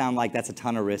 that could sound like that's a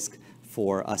ton of risk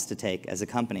for us to take as a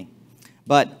company.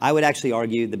 But I would actually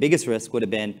argue the biggest risk would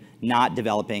have been not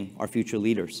developing our future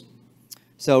leaders.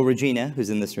 So Regina, who's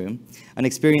in this room, an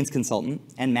experienced consultant,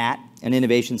 and Matt, an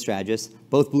innovation strategist,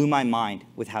 both blew my mind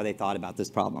with how they thought about this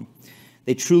problem.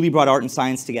 They truly brought art and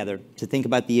science together to think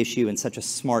about the issue in such a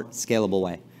smart, scalable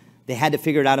way. They had to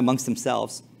figure it out amongst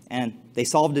themselves, and they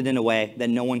solved it in a way that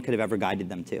no one could have ever guided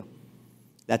them to.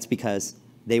 That's because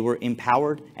they were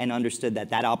empowered and understood that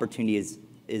that opportunity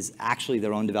is actually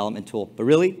their own development tool, but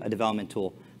really a development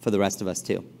tool for the rest of us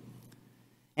too.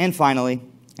 And finally,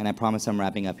 and I promise I'm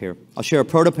wrapping up here, I'll share a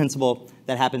proto principle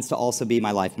that happens to also be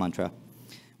my life mantra,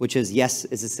 which is yes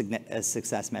is a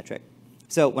success metric.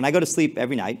 So when I go to sleep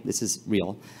every night, this is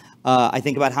real, I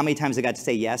think about how many times I got to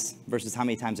say yes versus how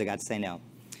many times I got to say no.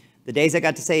 The days I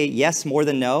got to say yes more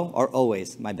than no are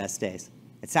always my best days.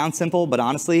 It sounds simple, but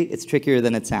honestly, it's trickier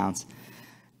than it sounds.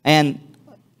 And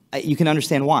you can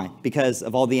understand why, because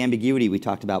of all the ambiguity we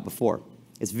talked about before.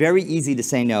 It's very easy to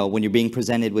say no when you're being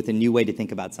presented with a new way to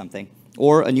think about something,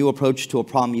 or a new approach to a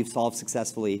problem you've solved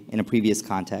successfully in a previous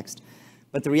context.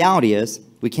 But the reality is,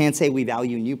 we can't say we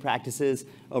value new practices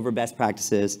over best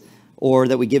practices, or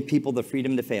that we give people the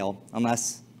freedom to fail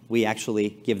unless we actually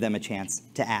give them a chance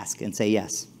to ask and say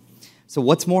yes. So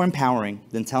what's more empowering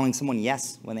than telling someone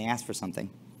yes when they ask for something?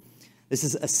 This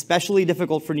is especially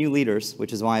difficult for new leaders,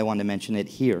 which is why I wanted to mention it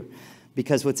here.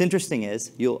 Because what's interesting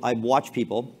is, I watch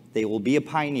people, they will be a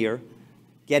pioneer,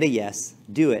 get a yes,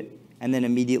 do it, and then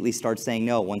immediately start saying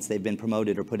no once they've been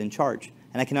promoted or put in charge.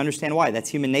 And I can understand why. That's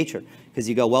human nature. Because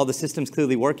you go, well, the system's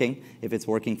clearly working if it's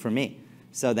working for me.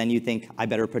 So then you think, I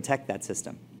better protect that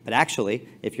system. But actually,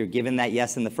 if you're given that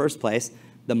yes in the first place,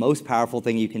 the most powerful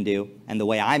thing you can do, and the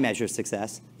way I measure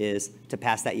success, is to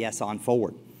pass that yes on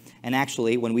forward. And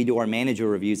actually, when we do our manager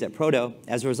reviews at Proto,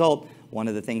 as a result, one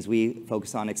of the things we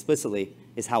focus on explicitly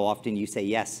is how often you say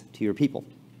yes to your people.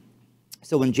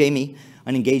 So when Jamie,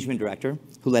 an engagement director,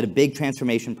 who led a big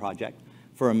transformation project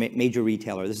for a major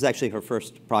retailer, this is actually her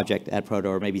first project at Proto,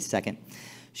 or maybe second,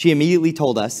 she immediately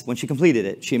told us, when she completed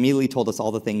it, she immediately told us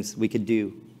all the things we could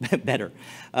do better.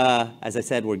 As I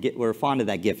said, we're fond of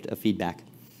that gift of feedback.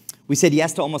 We said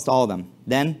yes to almost all of them.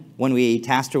 Then, when we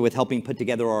tasked her with helping put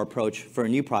together our approach for a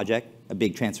new project, a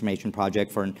big transformation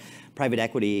project for a private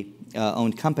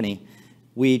equity-owned company,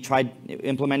 we tried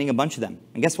implementing a bunch of them.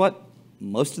 And guess what?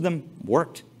 Most of them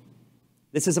worked.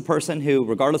 This is a person who,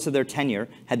 regardless of their tenure,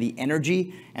 had the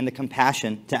energy and the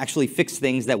compassion to actually fix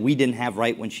things that we didn't have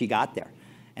right when she got there.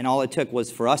 And all it took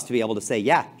was for us to be able to say,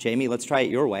 yeah, Jamie, let's try it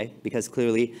your way, because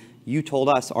clearly you told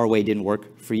us our way didn't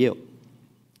work for you.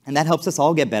 And that helps us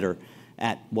all get better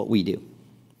at what we do.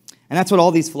 And that's what all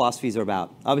these philosophies are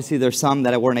about. Obviously, there's some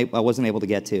that I wasn't able to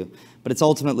get to, but it's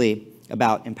ultimately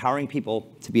about empowering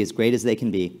people to be as great as they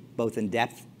can be, both in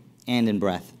depth and in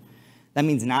breadth. That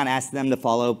means not asking them to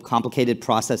follow complicated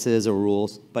processes or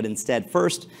rules, but instead,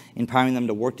 first, empowering them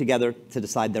to work together to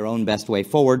decide their own best way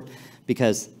forward,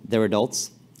 because they're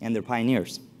adults and they're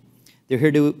pioneers. They're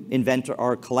here to invent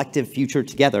our collective future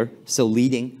together, so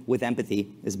leading with empathy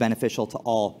is beneficial to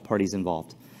all parties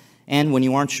involved. And when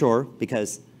you aren't sure,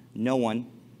 because no one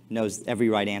knows every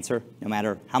right answer, no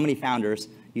matter how many founders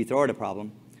you throw at a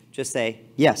problem, just say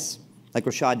yes, like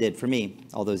Rashad did for me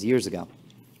all those years ago.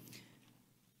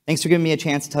 Thanks for giving me a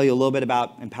chance to tell you a little bit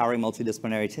about empowering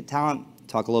multidisciplinary talent,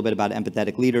 talk a little bit about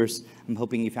empathetic leaders. I'm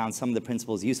hoping you found some of the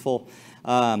principles useful.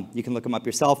 You can look them up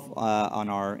yourself on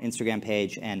our Instagram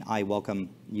page, and I welcome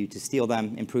you to steal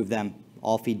them, improve them.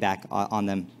 All feedback on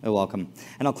them are welcome.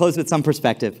 And I'll close with some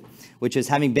perspective, which is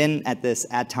having been at this,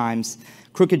 at times,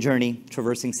 crooked journey,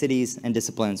 traversing cities and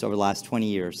disciplines over the last 20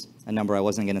 years, a number I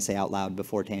wasn't going to say out loud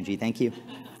before Tanji, thank you.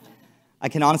 I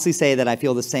can honestly say that I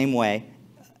feel the same way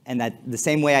And that the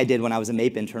same way I did when I was a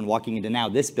MAIP intern walking into now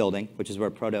this building, which is where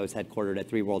Proto is headquartered at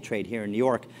 3 World Trade here in New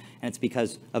York, and it's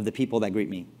because of the people that greet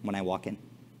me when I walk in.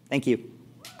 Thank you.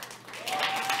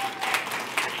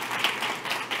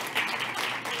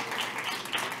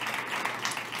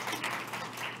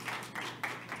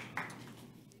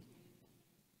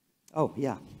 Oh,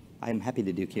 yeah, I'm happy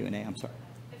to do Q&A, I'm sorry.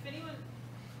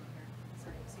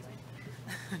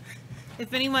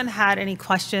 If anyone had any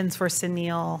questions for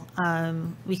Saneel,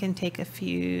 we can take a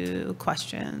few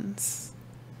questions.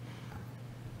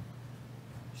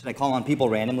 Should I call on people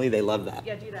randomly? They love that.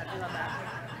 Yeah, do that. I love that.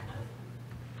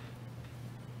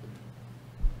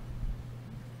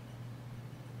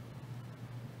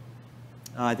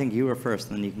 I think you were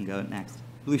first, and then you can go next.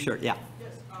 Blue shirt, yeah.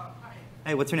 Yes, hi.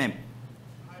 Hey, what's your name?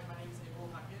 Hi, my name is Abel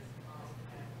Hackett,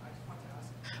 and I just want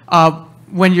to ask.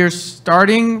 When you're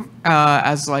starting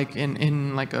as like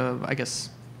in like a, I guess,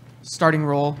 starting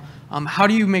role, how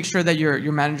do you make sure that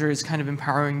your manager is kind of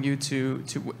empowering you to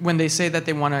when they say that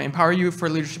they want to empower you for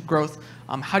leadership growth,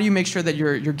 how do you make sure that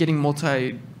you're getting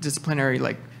multidisciplinary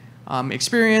like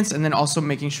experience, and then also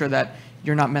making sure that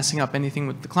you're not messing up anything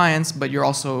with the clients, but you're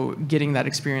also getting that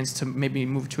experience to maybe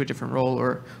move to a different role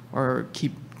or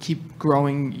keep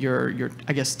growing your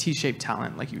I guess T-shaped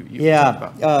talent like you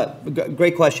talked about?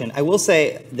 Great question. I will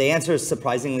say the answer is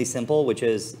surprisingly simple, which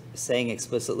is saying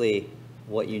explicitly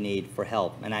what you need for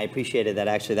help. And I appreciated that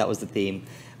actually that was the theme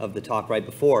of the talk right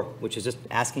before, which is just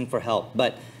asking for help.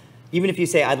 But even if you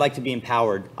say, I'd like to be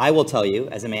empowered, I will tell you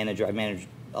as a manager, I've managed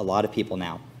a lot of people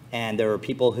now. And there are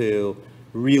people who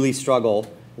really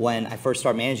struggle when I first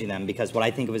start managing them, because what I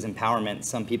think of as empowerment,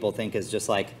 some people think is just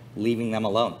like leaving them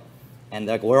alone. And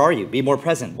they're like, where are you? Be more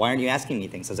present. Why aren't you asking me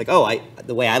things? I was like, oh,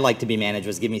 the way I like to be managed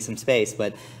was give me some space.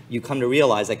 But you come to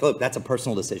realize, like, look, that's a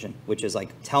personal decision, which is like,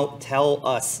 tell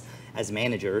us as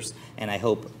managers, and I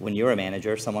hope when you're a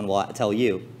manager, someone will tell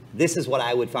you, this is what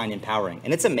I would find empowering.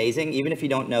 And it's amazing, even if you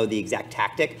don't know the exact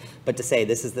tactic, but to say,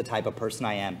 this is the type of person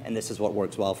I am, and this is what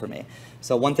works well for me.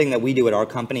 So one thing that we do at our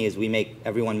company is we make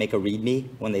everyone make a README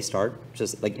when they start,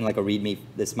 just like, like a README.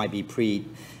 This might be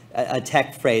a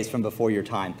tech phrase from before your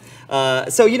time.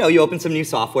 So, you know, you open some new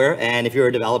software, and if you're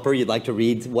a developer, you'd like to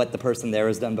read what the person there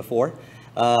has done before,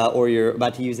 or you're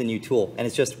about to use a new tool. And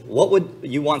it's just, what would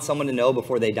you want someone to know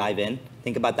before they dive in?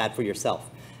 Think about that for yourself.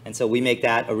 And so we make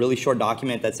that a really short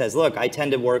document that says, look, I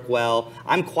tend to work well,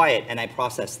 I'm quiet, and I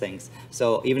process things.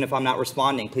 So even if I'm not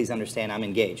responding, please understand I'm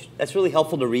engaged. That's really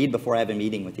helpful to read before I have a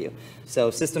meeting with you.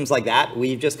 So systems like that,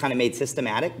 we've just kind of made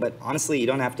systematic, but honestly, you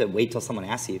don't have to wait till someone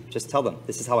asks you. Just tell them,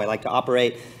 this is how I like to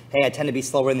operate. Hey, I tend to be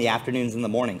slower in the afternoons and the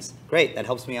mornings. Great, that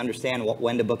helps me understand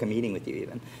when to book a meeting with you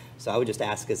even. So I would just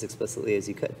ask as explicitly as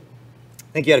you could.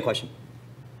 I think you had a question.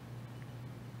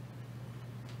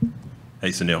 Hey,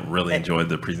 Saneel, really enjoyed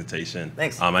the presentation.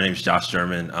 Thanks. My name is Josh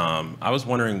German. I was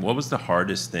wondering, what was the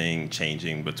hardest thing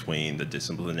changing between the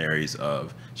disciplinaries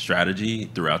of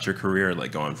strategy throughout your career,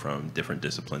 like going from different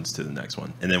disciplines to the next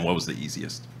one? And then what was the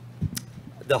easiest?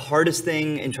 The hardest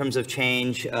thing in terms of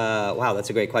change, wow,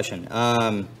 that's a great question.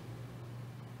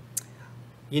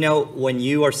 You know, when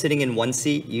you are sitting in one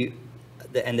seat,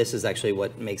 and this is actually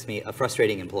what makes me a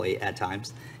frustrating employee at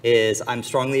times, is I'm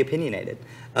strongly opinionated.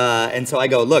 And so I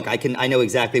go, look, I know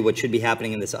exactly what should be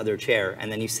happening in this other chair, and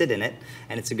then you sit in it,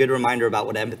 and it's a good reminder about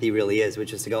what empathy really is,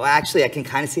 which is to go, actually, I can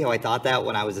kind of see how I thought that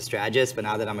when I was a strategist, but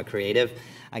now that I'm a creative,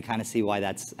 I kind of see why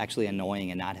that's actually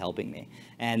annoying and not helping me.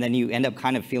 And then you end up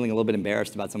kind of feeling a little bit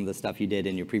embarrassed about some of the stuff you did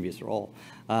in your previous role.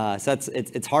 So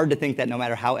it's hard to think that no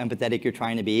matter how empathetic you're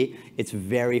trying to be, it's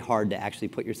very hard to actually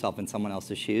put yourself in someone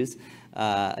else's shoes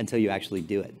until you actually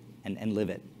do it and live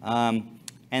it.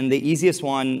 And the easiest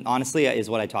one, honestly, is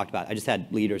what I talked about. I just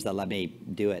had leaders that let me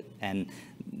do it, and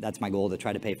that's my goal, to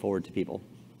try to pay forward to people.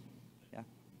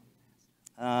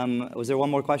 Yeah. Was there one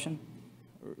more question?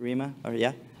 Rima? Or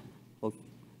yeah? Well,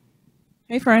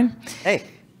 hey, friend. hey.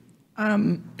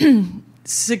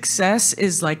 Success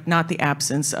is like not the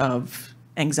absence of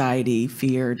anxiety,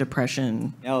 fear,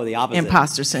 depression. No, the opposite.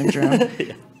 Imposter syndrome.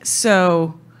 Yeah.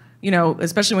 So, you know,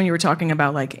 especially when you were talking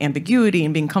about like ambiguity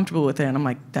and being comfortable with it, and I'm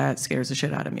like, that scares the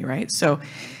shit out of me, right? So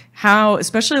how,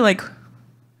 especially like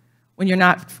when you're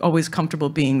not always comfortable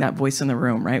being that voice in the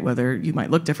room, right? Whether you might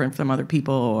look different from other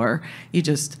people or you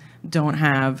just don't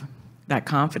have that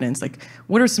confidence. Like,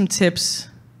 what are some tips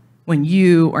when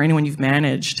you or anyone you've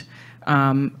managed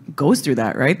goes through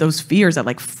that, right? Those fears that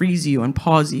like freeze you and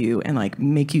pause you and like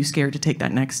make you scared to take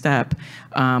that next step,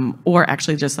 or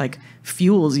actually just like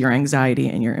fuels your anxiety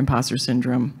and your imposter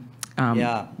syndrome.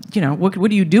 Yeah. You know, what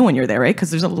do you do when you're there, right? Because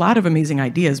there's a lot of amazing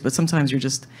ideas, but sometimes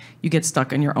you get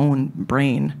stuck in your own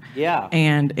brain. Yeah.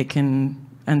 And it can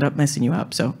end up messing you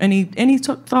up. So any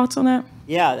thoughts on that?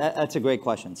 Yeah, that's a great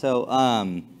question. So,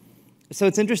 so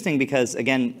it's interesting because,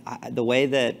 again, the way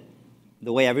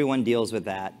everyone deals with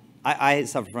that, I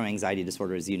suffer from anxiety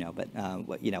disorder, as you know, but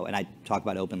and I talk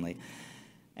about it openly.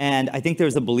 And I think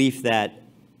there's a belief that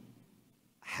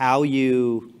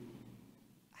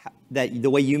the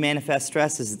way you manifest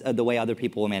stress is the way other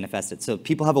people will manifest it. So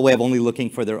people have a way of only looking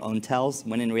for their own tells,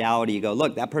 when in reality you go,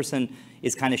 look, that person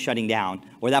is kind of shutting down,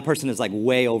 or that person is like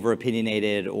way over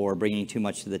opinionated or bringing too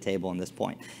much to the table in this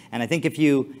point. And I think if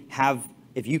you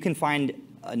can find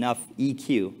enough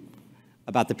EQ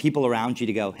about the people around you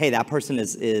to go, hey, that person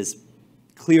is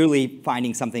clearly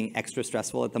finding something extra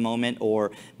stressful at the moment,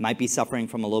 or might be suffering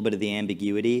from a little bit of the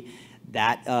ambiguity,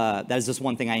 that is just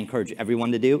one thing I encourage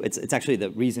everyone to do. It's actually the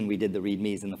reason we did the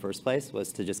READMEs in the first place,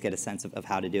 was to just get a sense of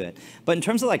how to do it. But in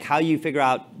terms of like how you figure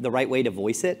out the right way to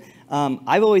voice it,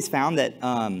 I've always found that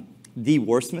the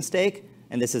worst mistake,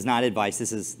 and this is not advice,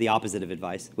 this is the opposite of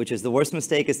advice, which is the worst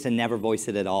mistake is to never voice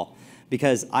it at all.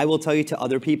 Because I will tell you to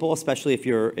other people, especially if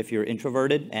you're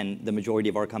introverted, and the majority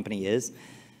of our company is,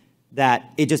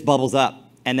 that it just bubbles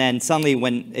up. And then suddenly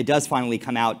when it does finally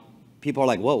come out, people are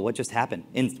like, whoa, what just happened?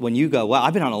 And when you go, well,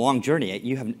 I've been on a long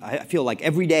journey. I feel like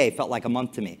every day felt like a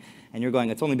month to me. And you're going,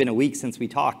 it's only been a week since we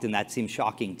talked, and that seems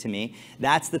shocking to me.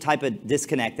 That's the type of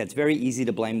disconnect that's very easy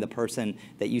to blame the person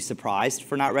that you surprised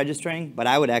for not registering. But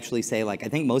I would actually say, like, I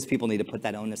think most people need to put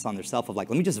that onus on themselves of like,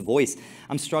 let me just voice,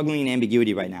 I'm struggling in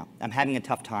ambiguity right now. I'm having a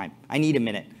tough time. I need a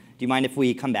minute. Do you mind if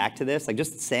we come back to this? Like,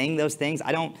 just saying those things,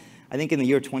 I think in the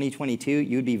year 2022,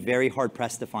 you'd be very hard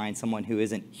pressed to find someone who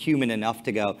isn't human enough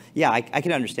to go, yeah, I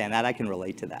can understand that, I can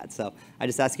relate to that. So I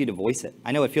just ask you to voice it.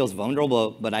 I know it feels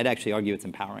vulnerable, but I'd actually argue it's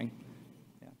empowering.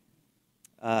 Yeah.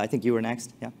 I think you were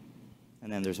next, yeah.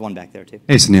 And then there's one back there too.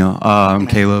 Hey, Saneel. I'm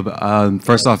Caleb.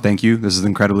 First off, thank you. This is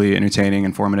incredibly entertaining,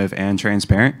 informative, and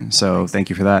transparent. So thank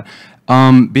you for that.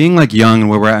 Being like young and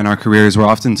where we're at in our careers, we're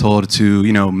often told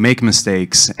to, make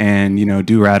mistakes and,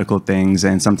 do radical things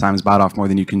and sometimes bite off more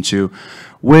than you can chew,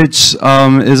 which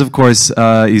is, of course,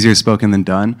 easier spoken than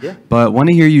done. Yeah. But want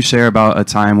to hear you share about a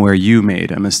time where you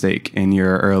made a mistake in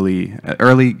your early,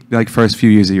 like first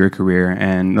few years of your career,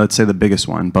 and let's say the biggest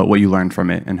one, but what you learned from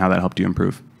it and how that helped you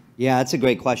improve. Yeah, that's a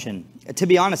great question. To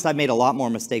be honest, I've made a lot more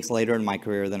mistakes later in my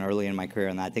career than early in my career,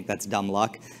 and I think that's dumb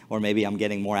luck, or maybe I'm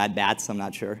getting more at-bats, I'm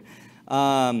not sure.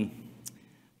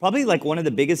 Probably like one of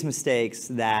the biggest mistakes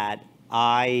that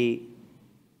so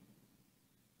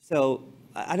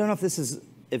I don't know if this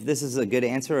is a good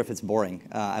answer or if it's boring.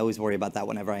 I always worry about that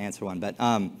whenever I answer one. But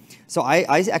so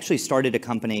I actually started a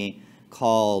company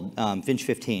called Finch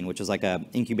 15, which is like an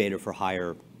incubator for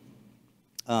hire,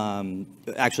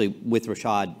 actually with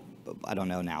Rashad, I don't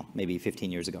know now, maybe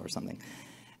 15 years ago or something.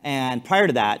 And prior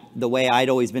to that, the way I'd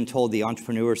always been told the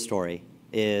entrepreneur story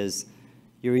is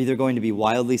you're either going to be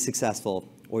wildly successful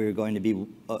or you're going to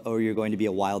be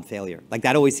a wild failure. Like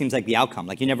that always seems like the outcome.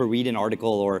 Like you never read an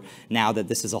article, or now that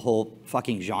this is a whole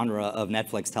fucking genre of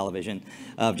Netflix television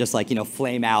of just like,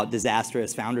 flame out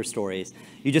disastrous founder stories.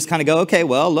 You just kind of go, okay,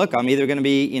 well, look, I'm either going to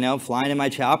be, flying in my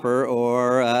chopper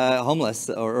or homeless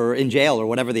or in jail or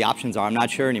whatever the options are. I'm not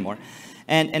sure anymore.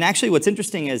 And actually what's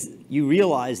interesting is you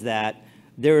realize that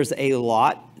there's a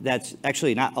lot that's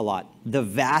actually not a lot. The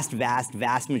vast, vast,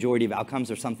 vast majority of outcomes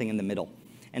are something in the middle.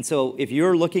 And so if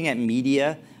you're looking at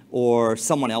media or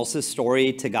someone else's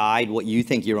story to guide what you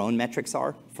think your own metrics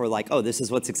are for like, oh, this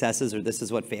is what success is or this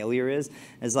is what failure is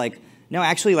like, no,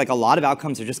 actually like a lot of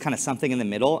outcomes are just kind of something in the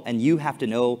middle, and you have to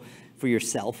know for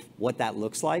yourself what that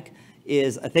looks like.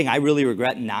 Is a thing I really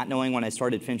regret not knowing when I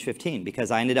started Finch 15, because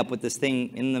I ended up with this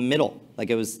thing in the middle. Like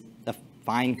it was a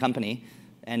fine company,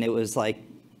 and it was like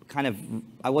kind of,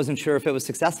 I wasn't sure if it was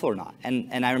successful or not.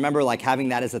 And I remember like having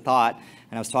that as a thought,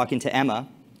 and I was talking to Emma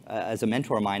as a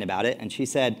mentor of mine about it, and she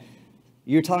said,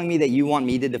 you're telling me that you want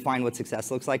me to define what success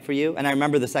looks like for you? And I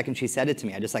remember the second she said it to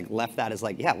me, I just like left that as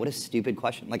like, yeah, what a stupid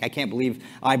question. Like I can't believe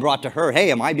I brought to her, hey,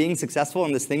 am I being successful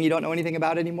in this thing you don't know anything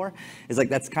about anymore? It's like,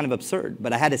 that's kind of absurd,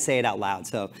 but I had to say it out loud.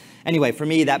 So anyway, for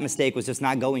me, that mistake was just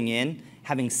not going in,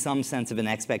 having some sense of an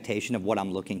expectation of what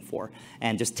I'm looking for,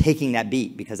 and just taking that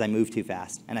beat because I moved too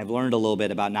fast. And I've learned a little bit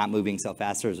about not moving so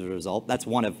fast as a result. That's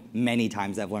one of many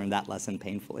times I've learned that lesson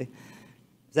painfully.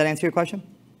 Does that answer your question?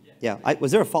 Yeah.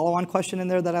 Was there a follow-on question in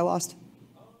there that I lost?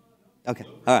 Okay.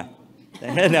 All right.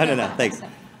 No. Thanks.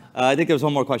 I think there was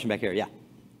one more question back here. Yeah.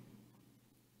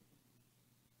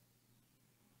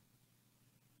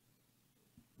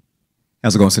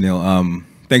 How's it going, Saneel?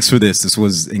 Thanks for this. This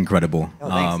was incredible. Oh,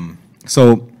 thanks.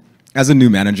 So as a new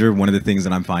manager, one of the things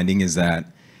that I'm finding is that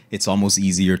it's almost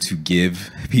easier to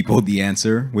give people the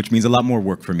answer, which means a lot more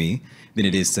work for me than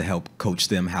it is to help coach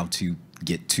them how to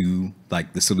get to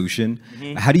like the solution.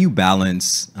 How do you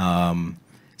balance,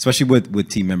 especially with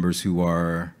team members who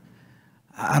are,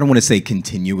 I don't want to say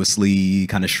continuously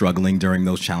kind of struggling during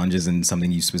those challenges, and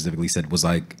something you specifically said was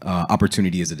like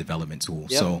opportunity as a development tool.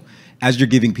 Yep. So as you're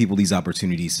giving people these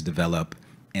opportunities to develop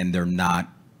and they're not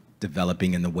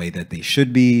developing in the way that they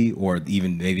should be, or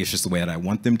even maybe it's just the way that I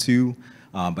want them to,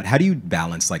 but how do you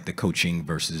balance like the coaching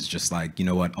versus just like, you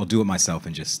know what, I'll do it myself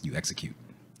and just you execute?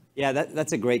 Yeah,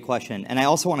 that's a great question. And I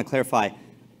also want to clarify,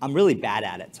 I'm really bad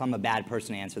at it, so I'm a bad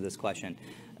person to answer this question.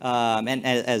 And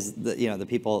as the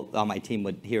people on my team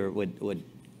would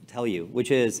tell you, which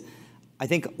is, I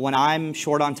think when I'm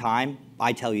short on time,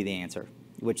 I tell you the answer,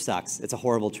 which sucks. It's a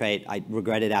horrible trait. I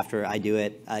regret it after I do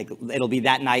it. Like, it'll be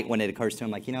that night when it occurs to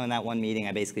them, like, in that one meeting,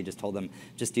 I basically just told them,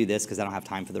 just do this because I don't have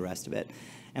time for the rest of it.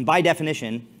 And by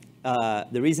definition,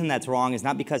 the reason that's wrong is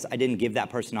not because I didn't give that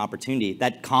person an opportunity.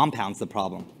 That compounds the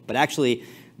problem. But actually,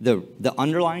 the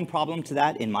underlying problem to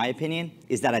that, in my opinion,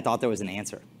 is that I thought there was an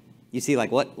answer. You see,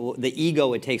 like, what the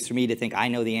ego it takes for me to think I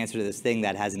know the answer to this thing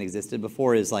that hasn't existed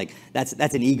before is like, that's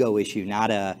an ego issue, not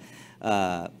an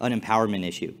empowerment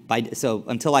issue. So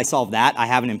until I solve that, I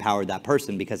haven't empowered that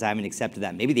person because I haven't accepted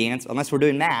that. Maybe the answer, unless we're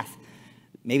doing math,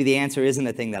 maybe the answer isn't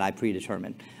a thing that I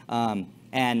predetermined.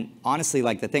 And honestly,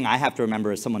 like, the thing I have to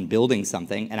remember is someone building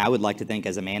something, and I would like to think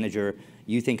as a manager,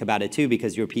 you think about it too,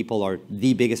 because your people are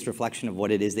the biggest reflection of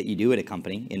what it is that you do at a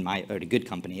company, or at a good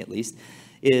company at least,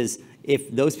 is if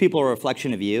those people are a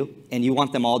reflection of you and you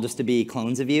want them all just to be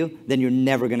clones of you, then you're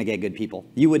never going to get good people.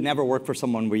 You would never work for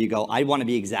someone where you go, I want to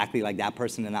be exactly like that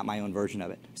person and not my own version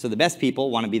of it. So the best people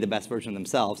want to be the best version of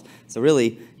themselves. So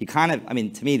really, you kind of,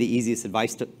 to me, the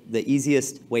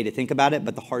easiest way to think about it,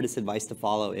 but the hardest advice to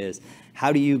follow is,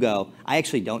 how do you go, I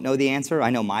actually don't know the answer, I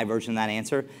know my version of that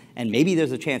answer, and maybe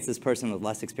there's a chance this person with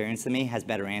less experience than me has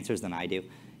better answers than I do.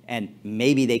 And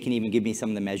maybe they can even give me some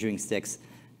of the measuring sticks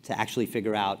to actually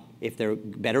figure out if they're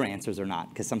better answers or not,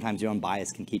 because sometimes your own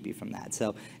bias can keep you from that.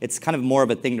 So it's kind of more of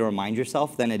a thing to remind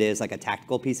yourself than it is like a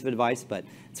tactical piece of advice, but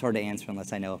it's hard to answer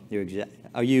unless I know your exact.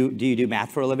 Do you do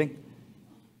math for a living?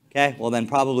 Okay, well then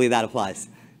probably that applies.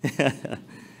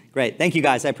 Great, thank you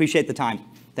guys, I appreciate the time.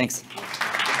 Thanks.